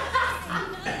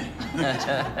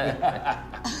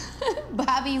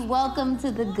 Bobby, welcome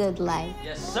to the good life.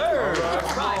 Yes, sir.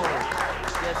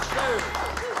 Yes, sir.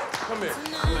 Come here.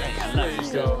 I love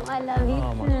you, girl. I love you.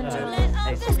 Oh, my God.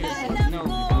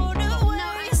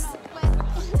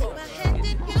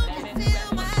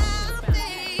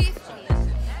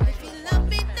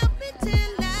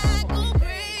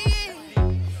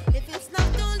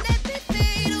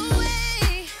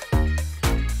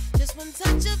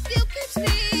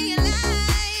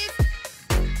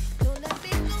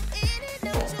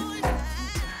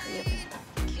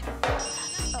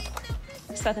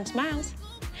 Southern Smiles?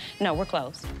 No, we're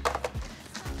closed.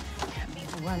 Got me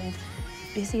running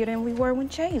busier than we were when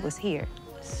Jay was here.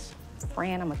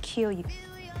 Fran, I'm gonna kill you.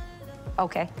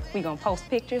 Okay, we gonna post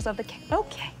pictures of the cake.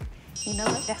 Okay, you know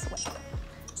what? That's what.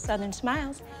 Southern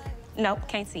Smiles? Nope,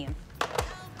 can't see him.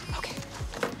 Okay,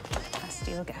 I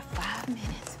still got 5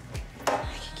 minutes. I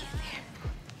can get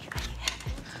there.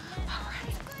 All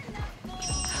right.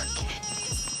 Okay.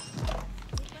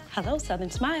 Hello,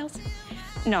 Southern Smiles.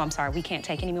 No, I'm sorry, we can't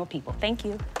take any more people. Thank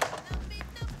you.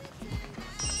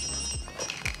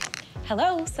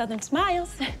 Hello, Southern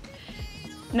Smiles.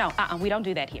 No, we don't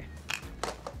do that here.